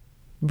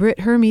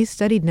 Britt Hermes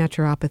studied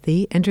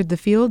naturopathy, entered the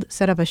field,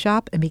 set up a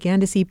shop, and began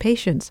to see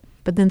patients.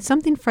 But then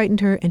something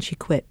frightened her and she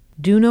quit.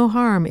 Do no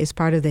harm is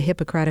part of the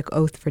Hippocratic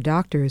Oath for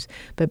doctors,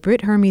 but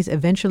Britt Hermes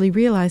eventually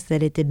realized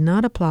that it did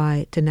not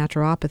apply to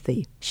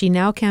naturopathy. She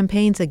now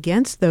campaigns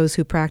against those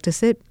who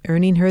practice it,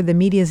 earning her the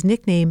media's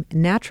nickname,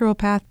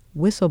 naturopath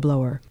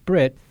whistleblower.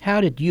 Britt,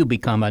 how did you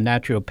become a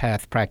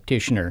naturopath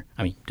practitioner?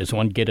 Does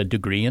one get a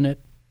degree in it?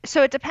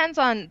 So it depends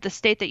on the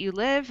state that you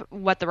live,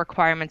 what the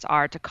requirements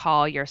are to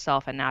call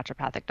yourself a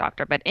naturopathic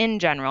doctor. But in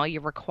general,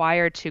 you're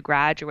required to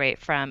graduate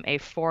from a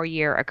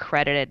 4-year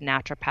accredited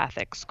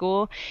naturopathic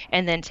school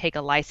and then take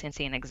a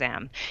licensing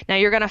exam. Now,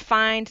 you're going to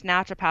find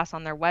naturopaths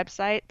on their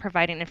website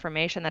providing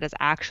information that is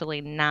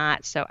actually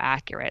not so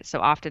accurate.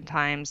 So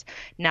oftentimes,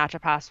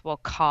 naturopaths will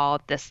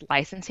call this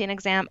licensing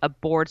exam a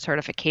board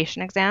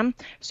certification exam.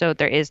 So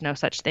there is no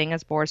such thing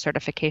as board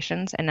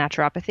certifications in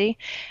naturopathy.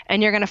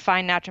 And you're going to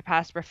find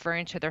naturopaths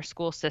referring to their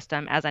school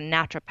system as a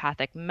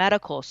naturopathic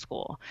medical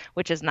school,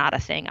 which is not a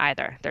thing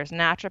either. There's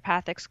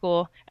naturopathic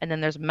school and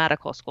then there's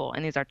medical school.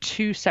 And these are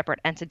 2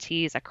 separate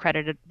entities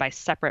accredited by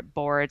separate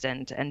boards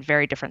and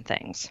very different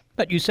things.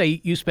 But you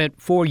say you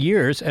spent 4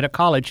 years at a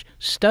college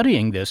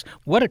studying this.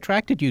 What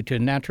attracted you to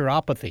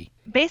naturopathy?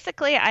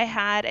 Basically, I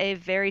had a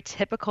very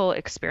typical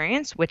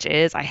experience, which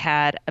is I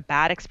had a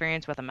bad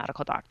experience with a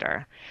medical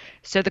doctor.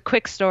 So the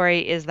quick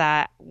story is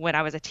that when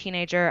I was a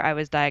teenager, I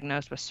was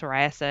diagnosed with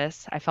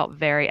psoriasis. I felt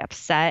very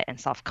upset and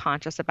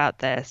self-conscious about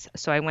this.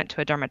 So I went to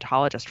a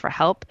dermatologist for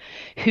help,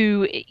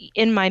 who,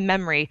 in my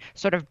memory,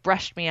 sort of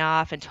brushed me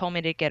off and told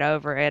me to get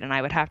over it, and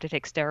I would have to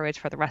take steroids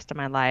for the rest of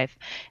my life.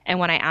 And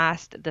when I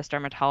asked this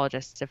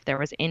dermatologist if there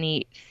was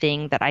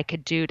anything that I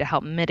could do to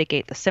help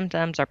mitigate the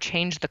symptoms or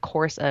change the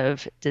course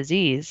of disease,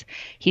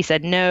 he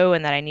said no,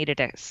 and that I needed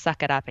to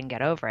suck it up and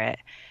get over it.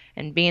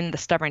 And being the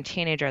stubborn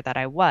teenager that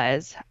I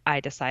was, I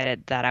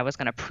decided that I was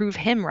going to prove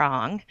him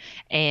wrong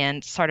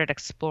and started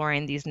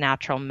exploring these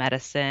natural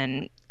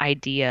medicine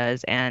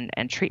ideas and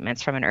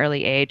treatments from an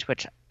early age,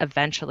 which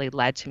eventually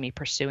led to me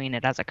pursuing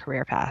it as a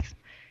career path.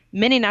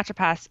 Many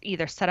naturopaths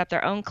either set up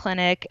their own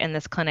clinic, and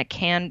this clinic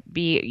can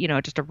be,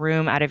 just a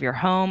room out of your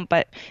home.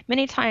 But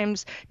many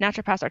times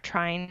naturopaths are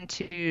trying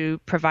to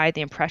provide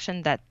the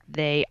impression that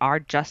they are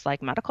just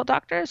like medical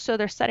doctors. So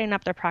they're setting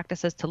up their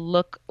practices to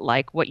look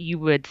like what you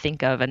would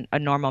think of a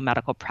normal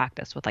medical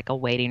practice, with like a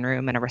waiting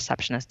room and a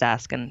receptionist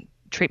desk and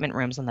treatment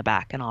rooms in the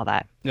back and all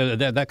that.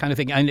 That kind of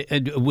thing. And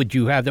would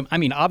you have them?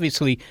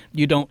 Obviously,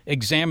 you don't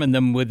examine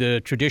them with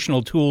the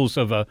traditional tools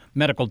of a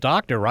medical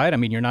doctor, right?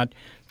 You're not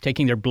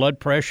taking their blood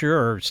pressure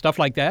or stuff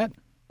like that?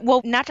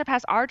 Well,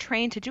 naturopaths are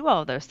trained to do all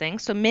of those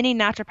things. So many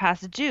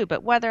naturopaths do.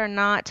 But whether or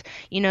not,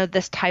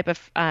 this type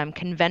of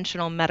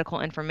conventional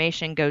medical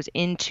information goes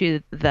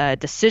into the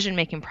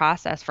decision-making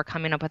process for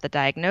coming up with a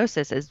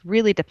diagnosis is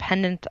really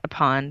dependent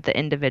upon the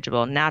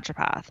individual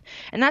naturopath.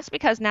 And that's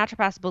because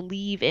naturopaths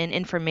believe in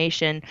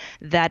information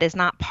that is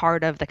not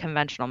part of the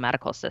conventional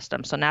medical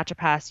system. So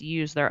naturopaths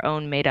use their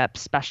own made-up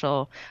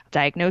special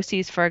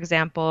diagnoses, for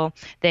example.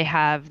 They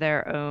have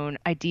their own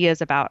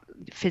ideas about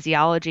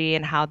physiology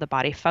and how the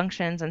body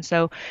functions. And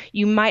so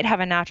you might have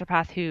a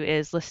naturopath who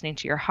is listening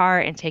to your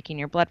heart and taking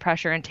your blood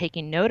pressure and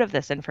taking note of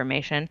this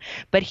information,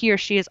 but he or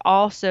she is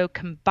also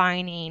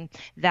combining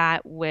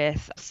that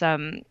with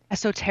some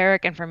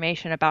esoteric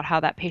information about how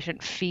that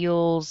patient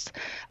feels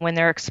when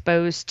they're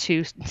exposed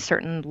to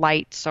certain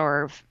lights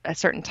or at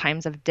certain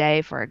times of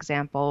day, for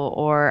example,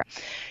 or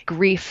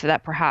grief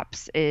that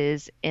perhaps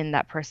is in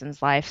that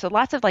person's life. So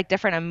lots of like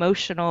different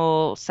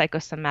emotional,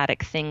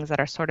 psychosomatic things that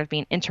are sort of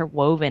being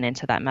interwoven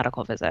into that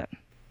medical visit.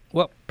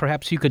 Well,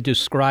 perhaps you could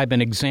describe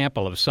an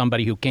example of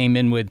somebody who came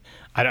in with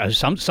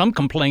some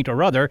complaint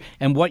or other,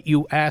 and what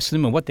you asked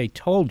them and what they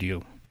told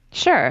you.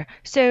 Sure.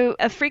 So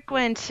a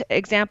frequent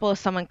example is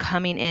someone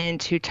coming in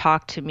to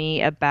talk to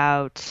me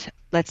about,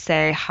 let's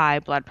say, high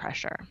blood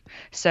pressure.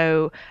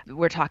 So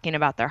we're talking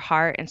about their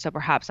heart, and so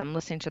perhaps I'm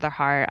listening to their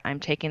heart, I'm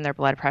taking their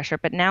blood pressure,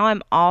 but now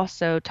I'm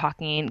also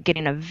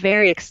getting a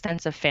very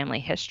extensive family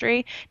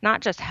history,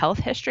 not just health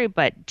history,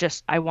 but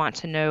just I want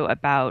to know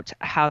about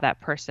how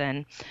that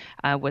person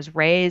was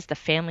raised, the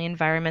family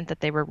environment that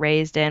they were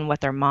raised in,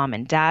 what their mom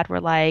and dad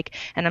were like,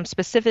 and I'm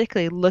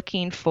specifically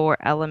looking for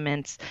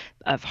elements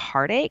of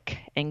heartache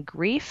and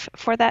grief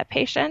for that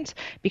patient,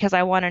 because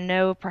I want to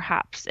know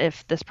perhaps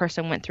if this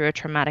person went through a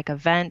traumatic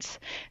event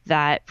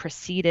that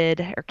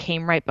preceded or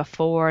came right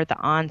before the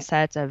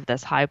onset of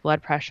this high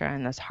blood pressure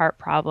and this heart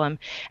problem.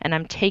 And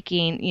I'm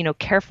taking,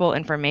 careful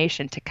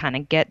information to kind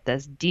of get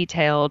this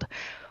detailed,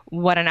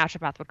 what a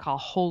naturopath would call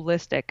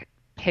holistic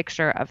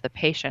picture of the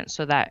patient,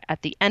 so that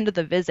at the end of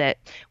the visit,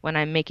 when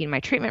I'm making my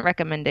treatment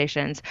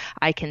recommendations,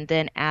 I can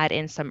then add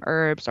in some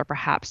herbs or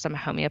perhaps some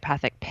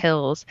homeopathic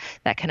pills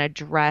that can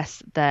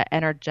address the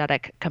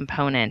energetic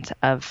component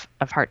of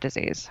heart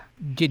disease.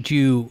 Did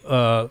you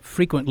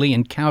frequently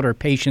encounter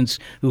patients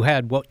who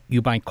had what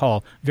you might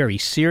call very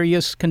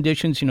serious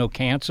conditions,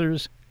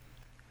 cancers?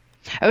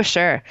 Oh,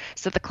 sure.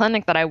 So the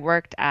clinic that I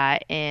worked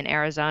at in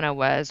Arizona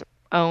was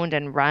owned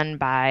and run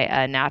by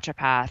a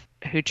naturopath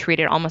who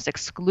treated almost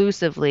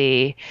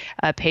exclusively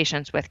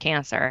patients with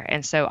cancer.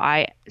 And so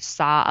I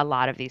saw a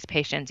lot of these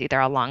patients either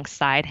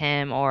alongside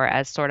him or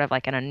as sort of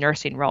like in a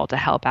nursing role to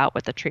help out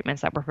with the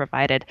treatments that were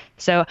provided.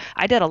 So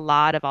I did a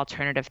lot of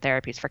alternative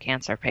therapies for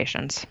cancer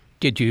patients.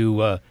 Did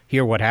you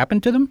hear what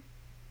happened to them?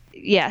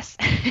 Yes.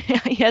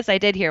 Yes, I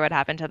did hear what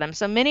happened to them.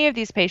 So many of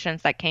these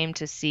patients that came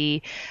to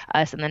see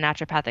us in the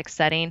naturopathic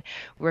setting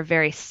were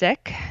very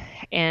sick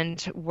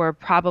and were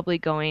probably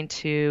going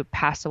to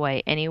pass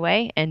away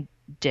anyway, and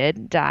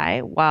did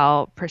die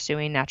while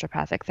pursuing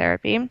naturopathic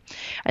therapy.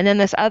 And then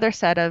this other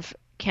set of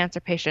cancer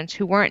patients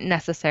who weren't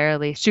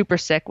necessarily super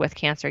sick with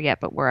cancer yet,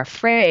 but were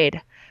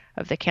afraid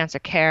of the cancer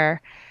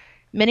care,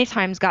 many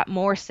times got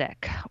more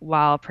sick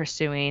while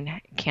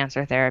pursuing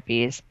cancer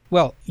therapies.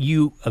 Well,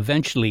 you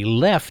eventually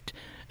left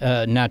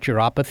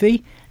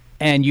naturopathy,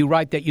 and you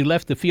write that you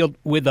left the field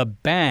with a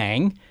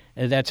bang.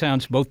 That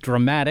sounds both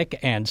dramatic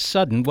and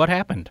sudden. What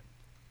happened?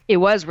 It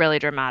was really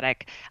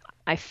dramatic.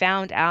 I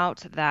found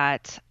out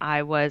that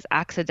I was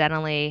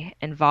accidentally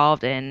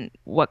involved in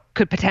what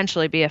could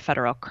potentially be a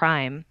federal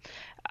crime.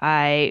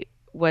 I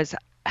was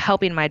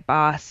helping my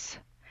boss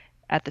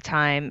at the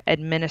time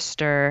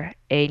administer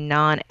a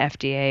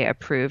non-FDA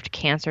approved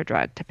cancer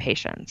drug to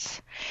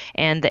patients.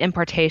 And the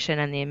importation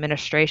and the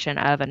administration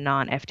of a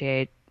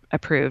non-FDA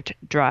approved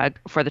drug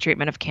for the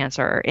treatment of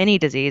cancer or any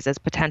disease is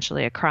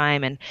potentially a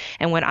crime.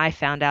 And when I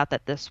found out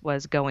that this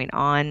was going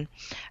on,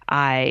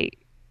 I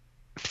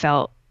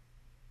felt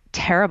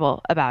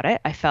terrible about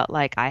it. I felt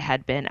like I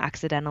had been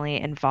accidentally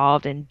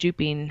involved in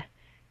duping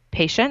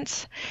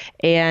patients.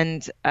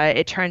 And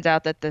it turns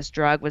out that this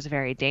drug was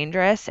very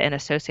dangerous and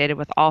associated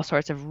with all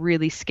sorts of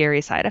really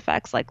scary side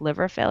effects like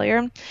liver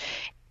failure.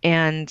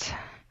 And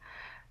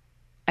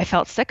I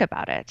felt sick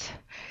about it.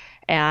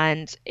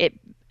 And it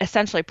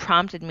essentially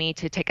prompted me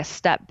to take a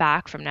step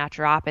back from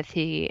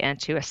naturopathy and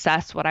to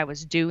assess what I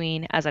was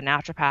doing as a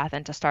naturopath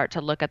and to start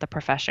to look at the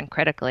profession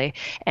critically.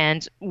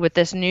 And with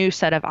this new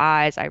set of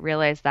eyes, I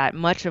realized that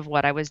much of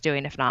what I was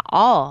doing, if not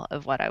all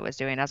of what I was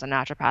doing as a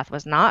naturopath,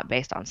 was not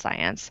based on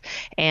science.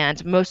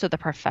 And most of the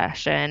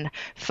profession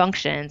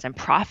functions and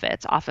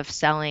profits off of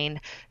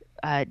selling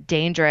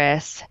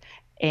dangerous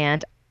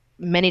and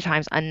many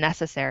times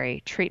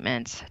unnecessary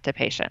treatments to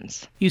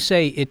patients. You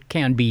say it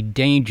can be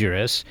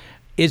dangerous.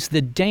 Is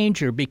the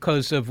danger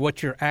because of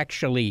what you're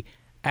actually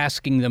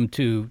asking them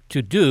to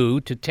do,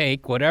 to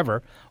take,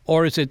 whatever,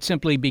 or is it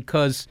simply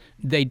because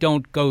they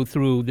don't go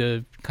through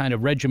the kind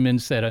of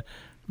regimens that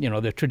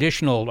the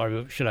traditional,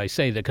 or should I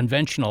say the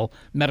conventional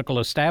medical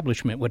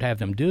establishment would have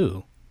them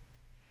do?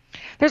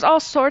 There's all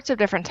sorts of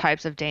different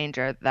types of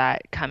danger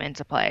that come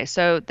into play.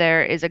 So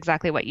there is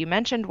exactly what you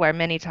mentioned, where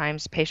many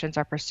times patients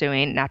are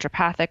pursuing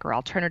naturopathic or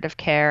alternative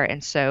care,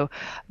 and so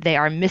they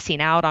are missing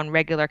out on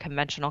regular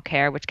conventional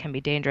care, which can be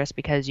dangerous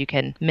because you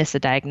can miss a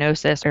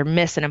diagnosis or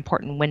miss an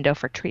important window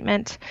for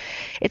treatment.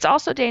 It's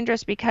also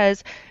dangerous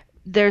because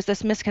there's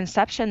this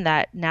misconception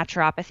that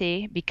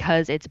naturopathy,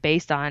 because it's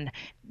based on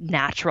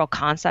natural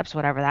concepts,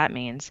 whatever that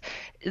means,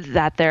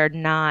 that they're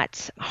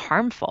not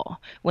harmful,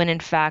 when in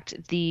fact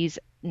these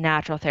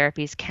natural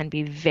therapies can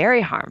be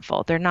very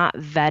harmful. They're not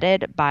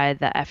vetted by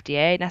the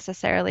FDA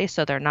necessarily,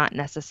 so they're not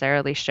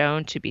necessarily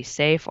shown to be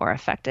safe or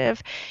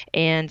effective.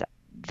 And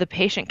the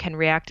patient can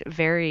react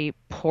very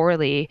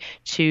poorly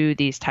to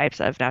these types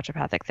of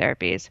naturopathic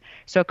therapies.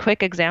 So a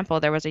quick example,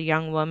 there was a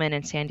young woman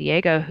in San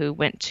Diego who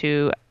went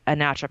to a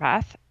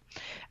naturopath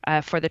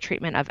for the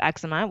treatment of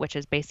eczema, which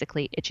is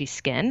basically itchy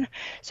skin.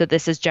 So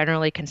this is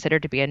generally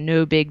considered to be a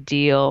no big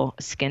deal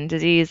skin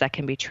disease that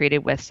can be treated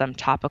with some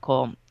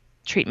topical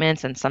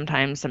treatments and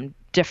sometimes some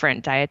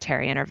different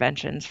dietary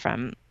interventions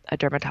from a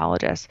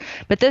dermatologist.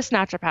 But this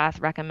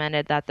naturopath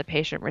recommended that the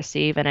patient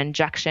receive an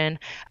injection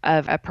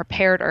of a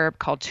prepared herb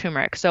called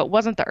turmeric. So it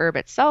wasn't the herb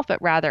itself,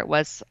 but rather it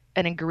was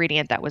an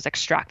ingredient that was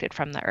extracted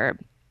from the herb.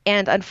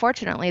 And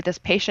unfortunately, this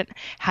patient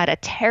had a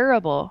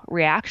terrible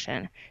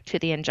reaction to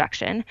the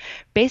injection,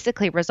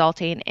 basically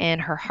resulting in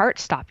her heart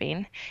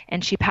stopping,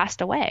 and she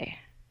passed away.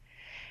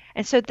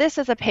 And so this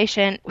is a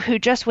patient who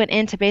just went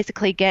in to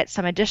basically get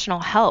some additional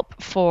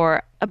help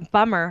for a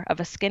bummer of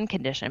a skin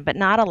condition, but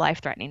not a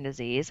life-threatening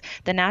disease.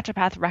 The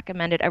naturopath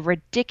recommended a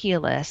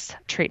ridiculous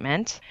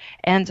treatment,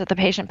 and the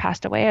patient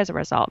passed away as a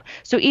result.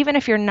 So even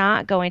if you're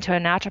not going to a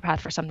naturopath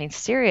for something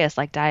serious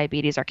like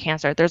diabetes or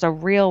cancer, there's a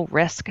real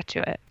risk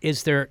to it.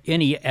 Is there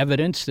any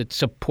evidence that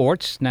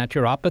supports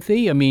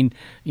naturopathy? I mean,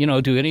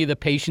 do any of the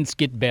patients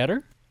get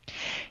better?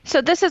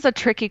 So this is a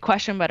tricky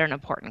question, but an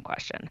important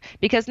question,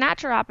 because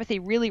naturopathy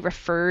really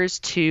refers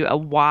to a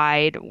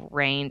wide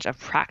range of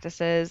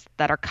practices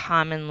that are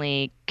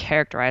commonly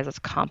characterized as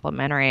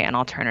complementary and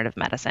alternative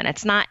medicine.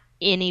 It's not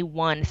any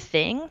one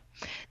thing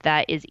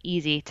that is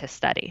easy to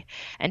study.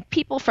 And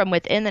people from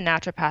within the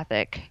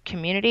naturopathic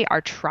community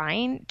are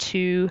trying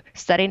to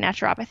study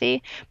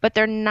naturopathy, but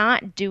they're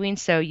not doing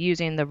so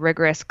using the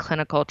rigorous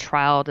clinical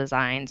trial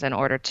designs in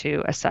order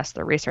to assess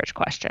the research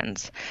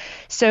questions.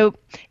 So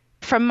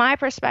from my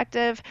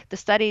perspective, the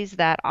studies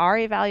that are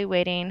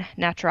evaluating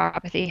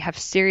naturopathy have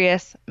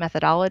serious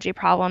methodology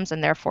problems,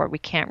 and therefore we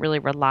can't really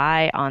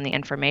rely on the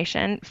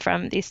information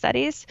from these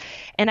studies.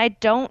 And I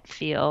don't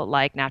feel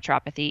like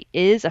naturopathy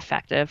is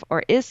effective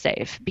or is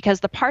safe,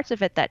 because the parts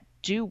of it that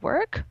do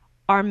work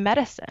are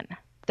medicine.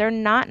 They're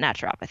not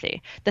naturopathy.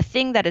 The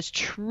thing that is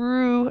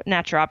true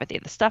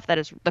naturopathy, the stuff that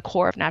is the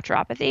core of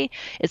naturopathy,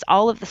 is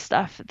all of the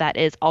stuff that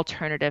is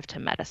alternative to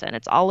medicine.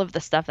 It's all of the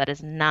stuff that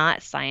is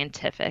not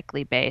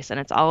scientifically based, and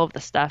it's all of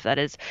the stuff that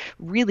is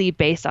really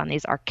based on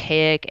these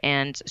archaic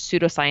and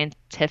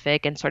pseudoscientific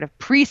and sort of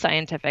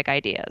pre-scientific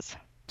ideas.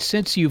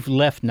 Since you've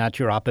left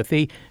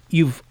naturopathy,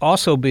 you've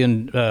also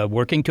been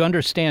working to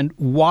understand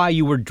why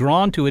you were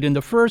drawn to it in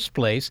the first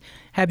place.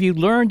 Have you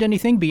learned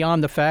anything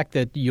beyond the fact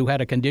that you had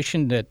a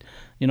condition that,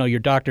 your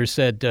doctor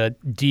said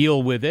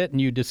deal with it,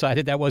 and you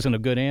decided that wasn't a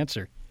good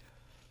answer?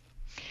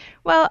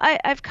 Well,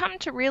 I've come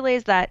to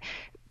realize that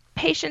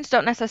patients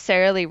don't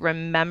necessarily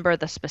remember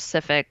the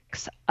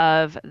specifics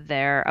of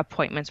their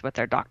appointments with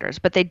their doctors,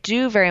 but they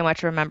do very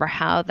much remember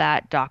how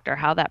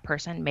that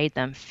person made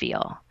them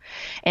feel.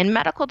 And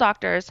medical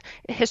doctors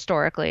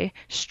historically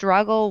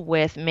struggle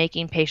with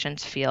making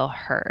patients feel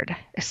heard,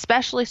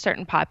 especially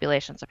certain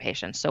populations of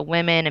patients. So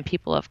women and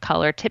people of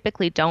color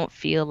typically don't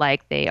feel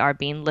like they are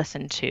being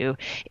listened to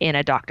in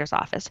a doctor's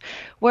office,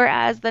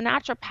 whereas the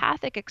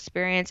naturopathic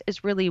experience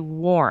is really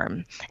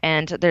warm,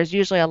 and there's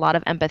usually a lot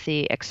of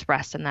empathy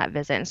expressed in that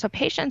visit. And so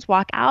patients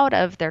walk out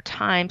of their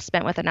time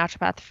spent with a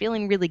naturopath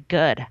feeling really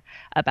good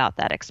about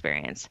that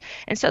experience.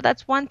 And so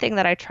that's one thing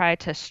that I try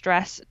to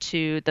stress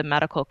to the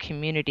medical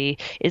community,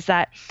 is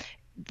that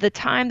the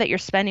time that you're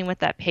spending with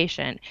that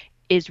patient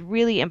is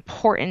really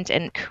important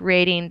in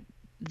creating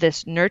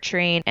this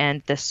nurturing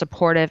and this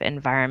supportive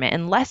environment.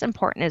 And less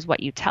important is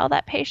what you tell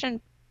that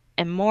patient,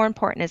 and more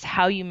important is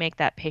how you make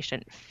that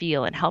patient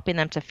feel, and helping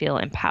them to feel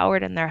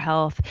empowered in their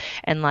health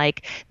and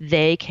like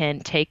they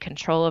can take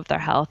control of their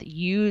health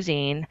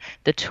using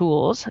the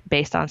tools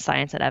based on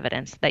science and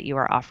evidence that you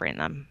are offering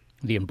them.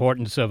 The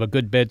importance of a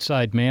good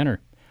bedside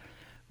manner.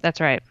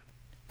 That's right.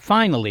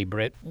 Finally,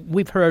 Britt,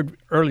 we've heard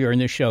earlier in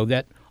this show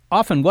that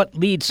often what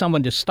leads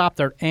someone to stop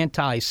their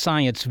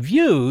anti-science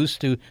views,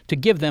 to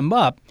give them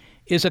up,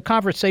 is a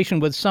conversation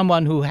with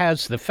someone who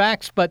has the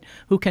facts but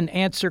who can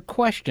answer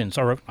questions.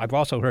 Or I've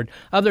also heard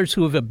others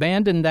who have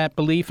abandoned that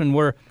belief and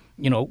were,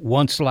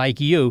 once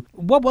like you.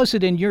 What was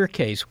it in your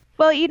case?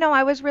 Well,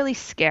 I was really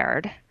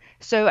scared.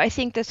 So I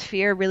think this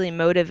fear really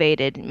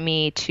motivated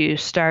me to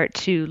start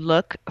to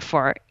look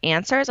for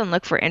answers and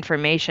look for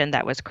information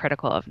that was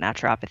critical of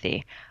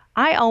naturopathy.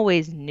 I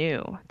always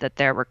knew that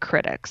there were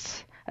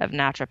critics of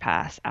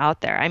naturopaths out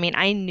there. I mean,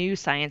 I knew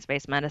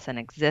science-based medicine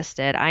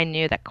existed. I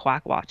knew that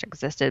Quackwatch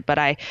existed, but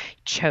I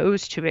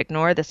chose to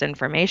ignore this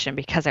information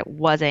because it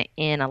wasn't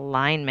in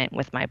alignment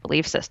with my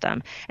belief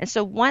system. And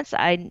so once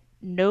I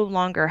no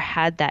longer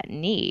had that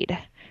need,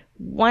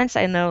 once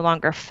I no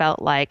longer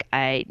felt like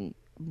I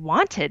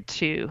wanted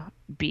to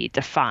be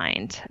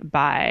defined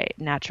by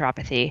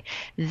naturopathy,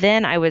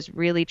 then I was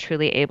really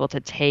truly able to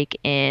take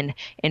in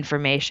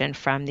information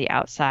from the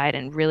outside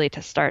and really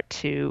to start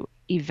to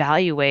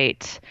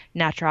evaluate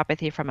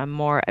naturopathy from a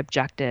more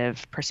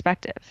objective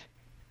perspective.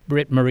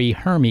 Britt Marie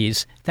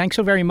Hermes. Thanks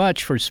so very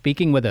much for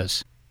speaking with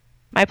us.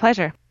 My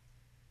pleasure.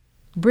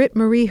 Britt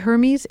Marie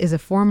Hermes is a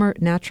former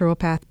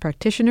naturopath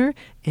practitioner,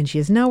 and she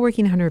is now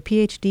working on her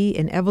PhD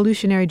in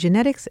evolutionary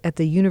genetics at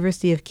the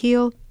University of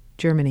Kiel,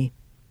 Germany.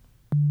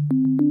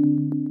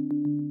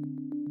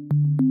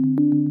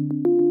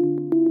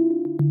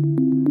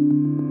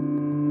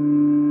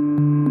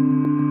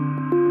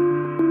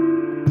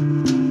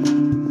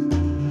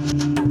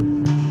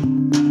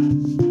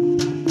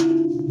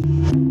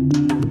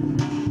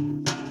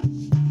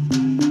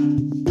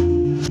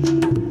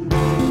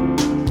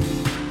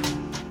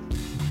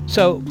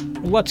 So,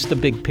 what's the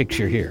big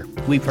picture here?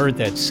 We've heard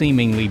that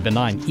seemingly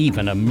benign,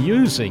 even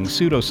amusing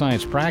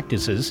pseudoscience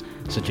practices,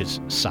 such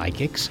as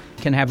psychics,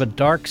 can have a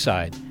dark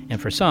side.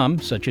 And for some,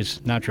 such as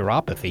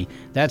naturopathy,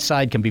 that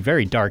side can be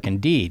very dark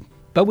indeed.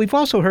 But we've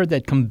also heard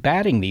that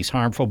combating these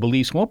harmful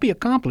beliefs won't be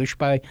accomplished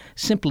by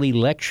simply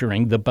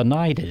lecturing the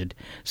benighted.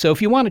 So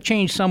if you want to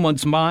change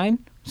someone's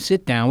mind,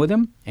 sit down with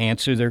them,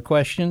 answer their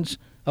questions,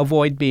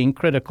 avoid being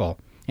critical.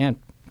 And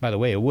by the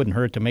way, it wouldn't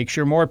hurt to make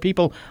sure more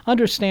people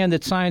understand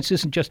that science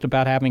isn't just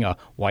about having a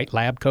white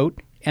lab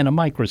coat and a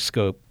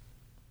microscope.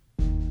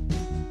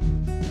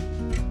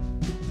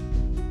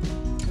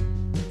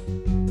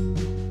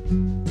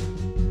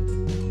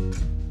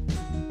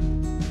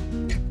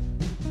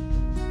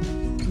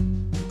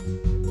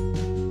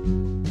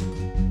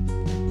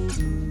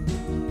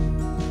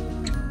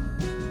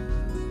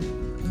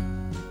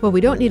 Well, we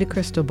don't need a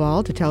crystal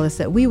ball to tell us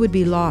that we would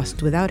be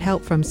lost without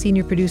help from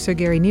senior producer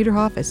Gary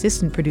Niederhoff,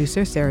 assistant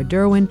producer Sarah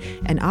Derwin,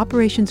 and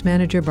operations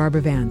manager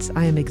Barbara Vance.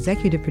 I am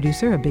executive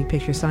producer of Big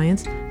Picture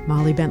Science,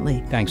 Molly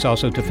Bentley. Thanks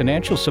also to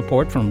financial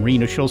support from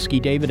Rena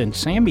Shulsky-David and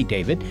Sammy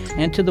David,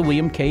 and to the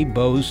William K.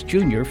 Bowes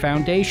Jr.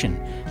 Foundation.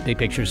 Big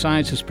Picture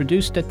Science is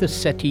produced at the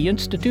SETI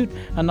Institute,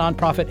 a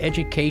nonprofit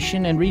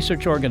education and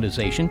research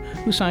organization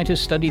whose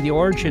scientists study the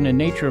origin and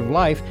nature of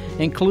life,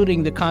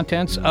 including the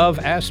contents of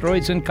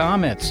asteroids and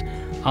comets.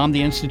 I'm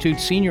the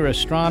Institute's senior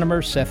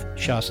astronomer, Seth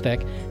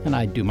Shostak, and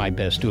I do my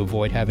best to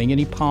avoid having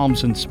any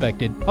palms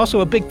inspected.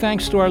 Also, a big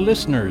thanks to our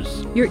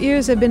listeners. Your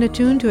ears have been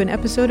attuned to an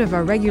episode of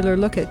our regular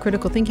look at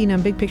critical thinking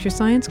on Big Picture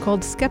Science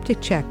called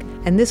Skeptic Check,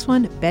 and this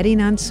one,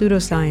 Betting on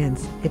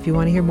Pseudoscience. If you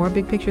want to hear more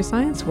Big Picture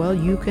Science, well,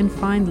 you can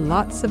find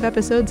lots of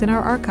episodes in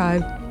our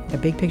archive at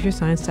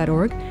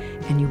bigpicturescience.org,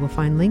 and you will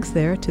find links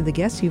there to the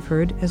guests you've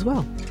heard as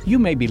well. You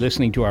may be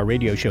listening to our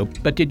radio show,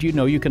 but did you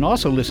know you can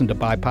also listen to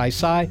Pi Pi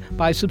Sci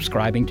by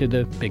subscribing to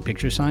the Big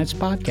Picture Science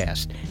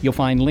podcast? You'll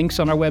find links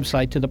on our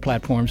website to the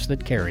platforms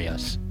that carry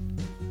us.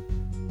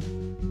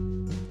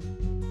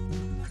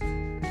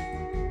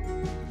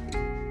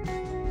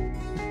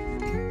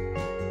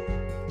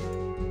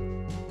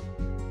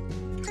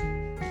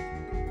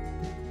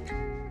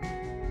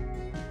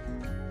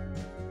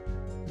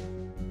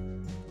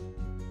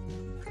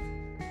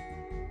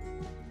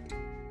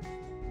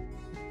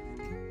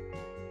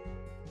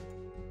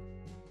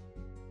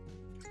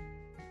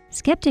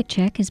 Skeptic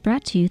Check is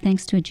brought to you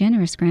thanks to a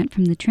generous grant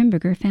from the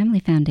Trimberger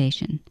Family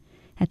Foundation.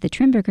 At the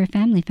Trimberger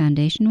Family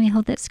Foundation, we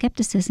hold that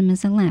skepticism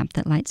is a lamp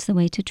that lights the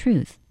way to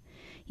truth.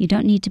 You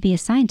don't need to be a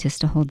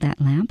scientist to hold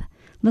that lamp.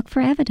 Look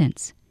for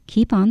evidence.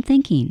 Keep on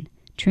thinking.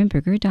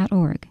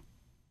 Trimberger.org.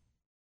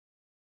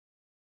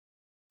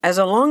 As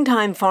a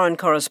longtime foreign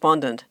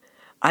correspondent,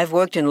 I've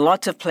worked in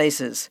lots of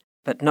places,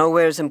 but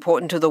nowhere as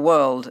important to the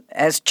world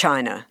as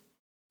China.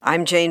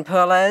 I'm Jane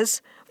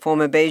Perlez,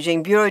 former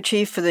Beijing bureau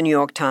chief for the New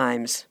York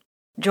Times.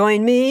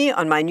 Join me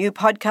on my new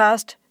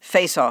podcast,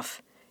 Face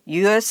Off,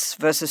 U.S.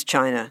 versus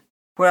China,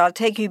 where I'll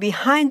take you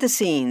behind the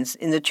scenes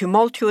in the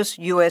tumultuous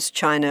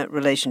U.S.-China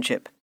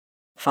relationship.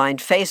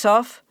 Find Face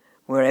Off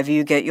wherever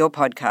you get your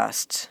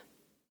podcasts.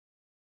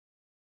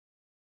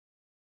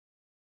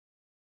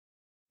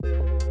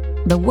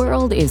 The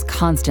world is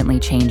constantly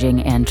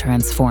changing and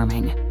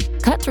transforming.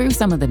 Cut through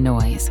some of the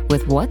noise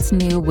with What's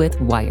New with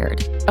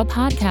Wired, a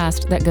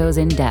podcast that goes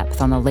in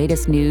depth on the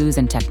latest news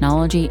and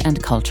technology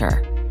and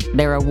culture.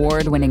 Their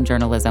award-winning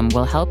journalism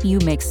will help you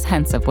make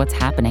sense of what's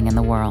happening in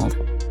the world.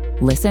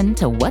 Listen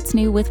to What's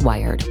New with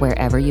Wired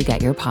wherever you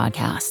get your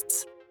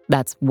podcasts.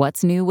 That's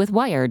What's New with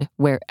Wired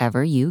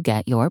wherever you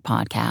get your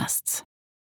podcasts.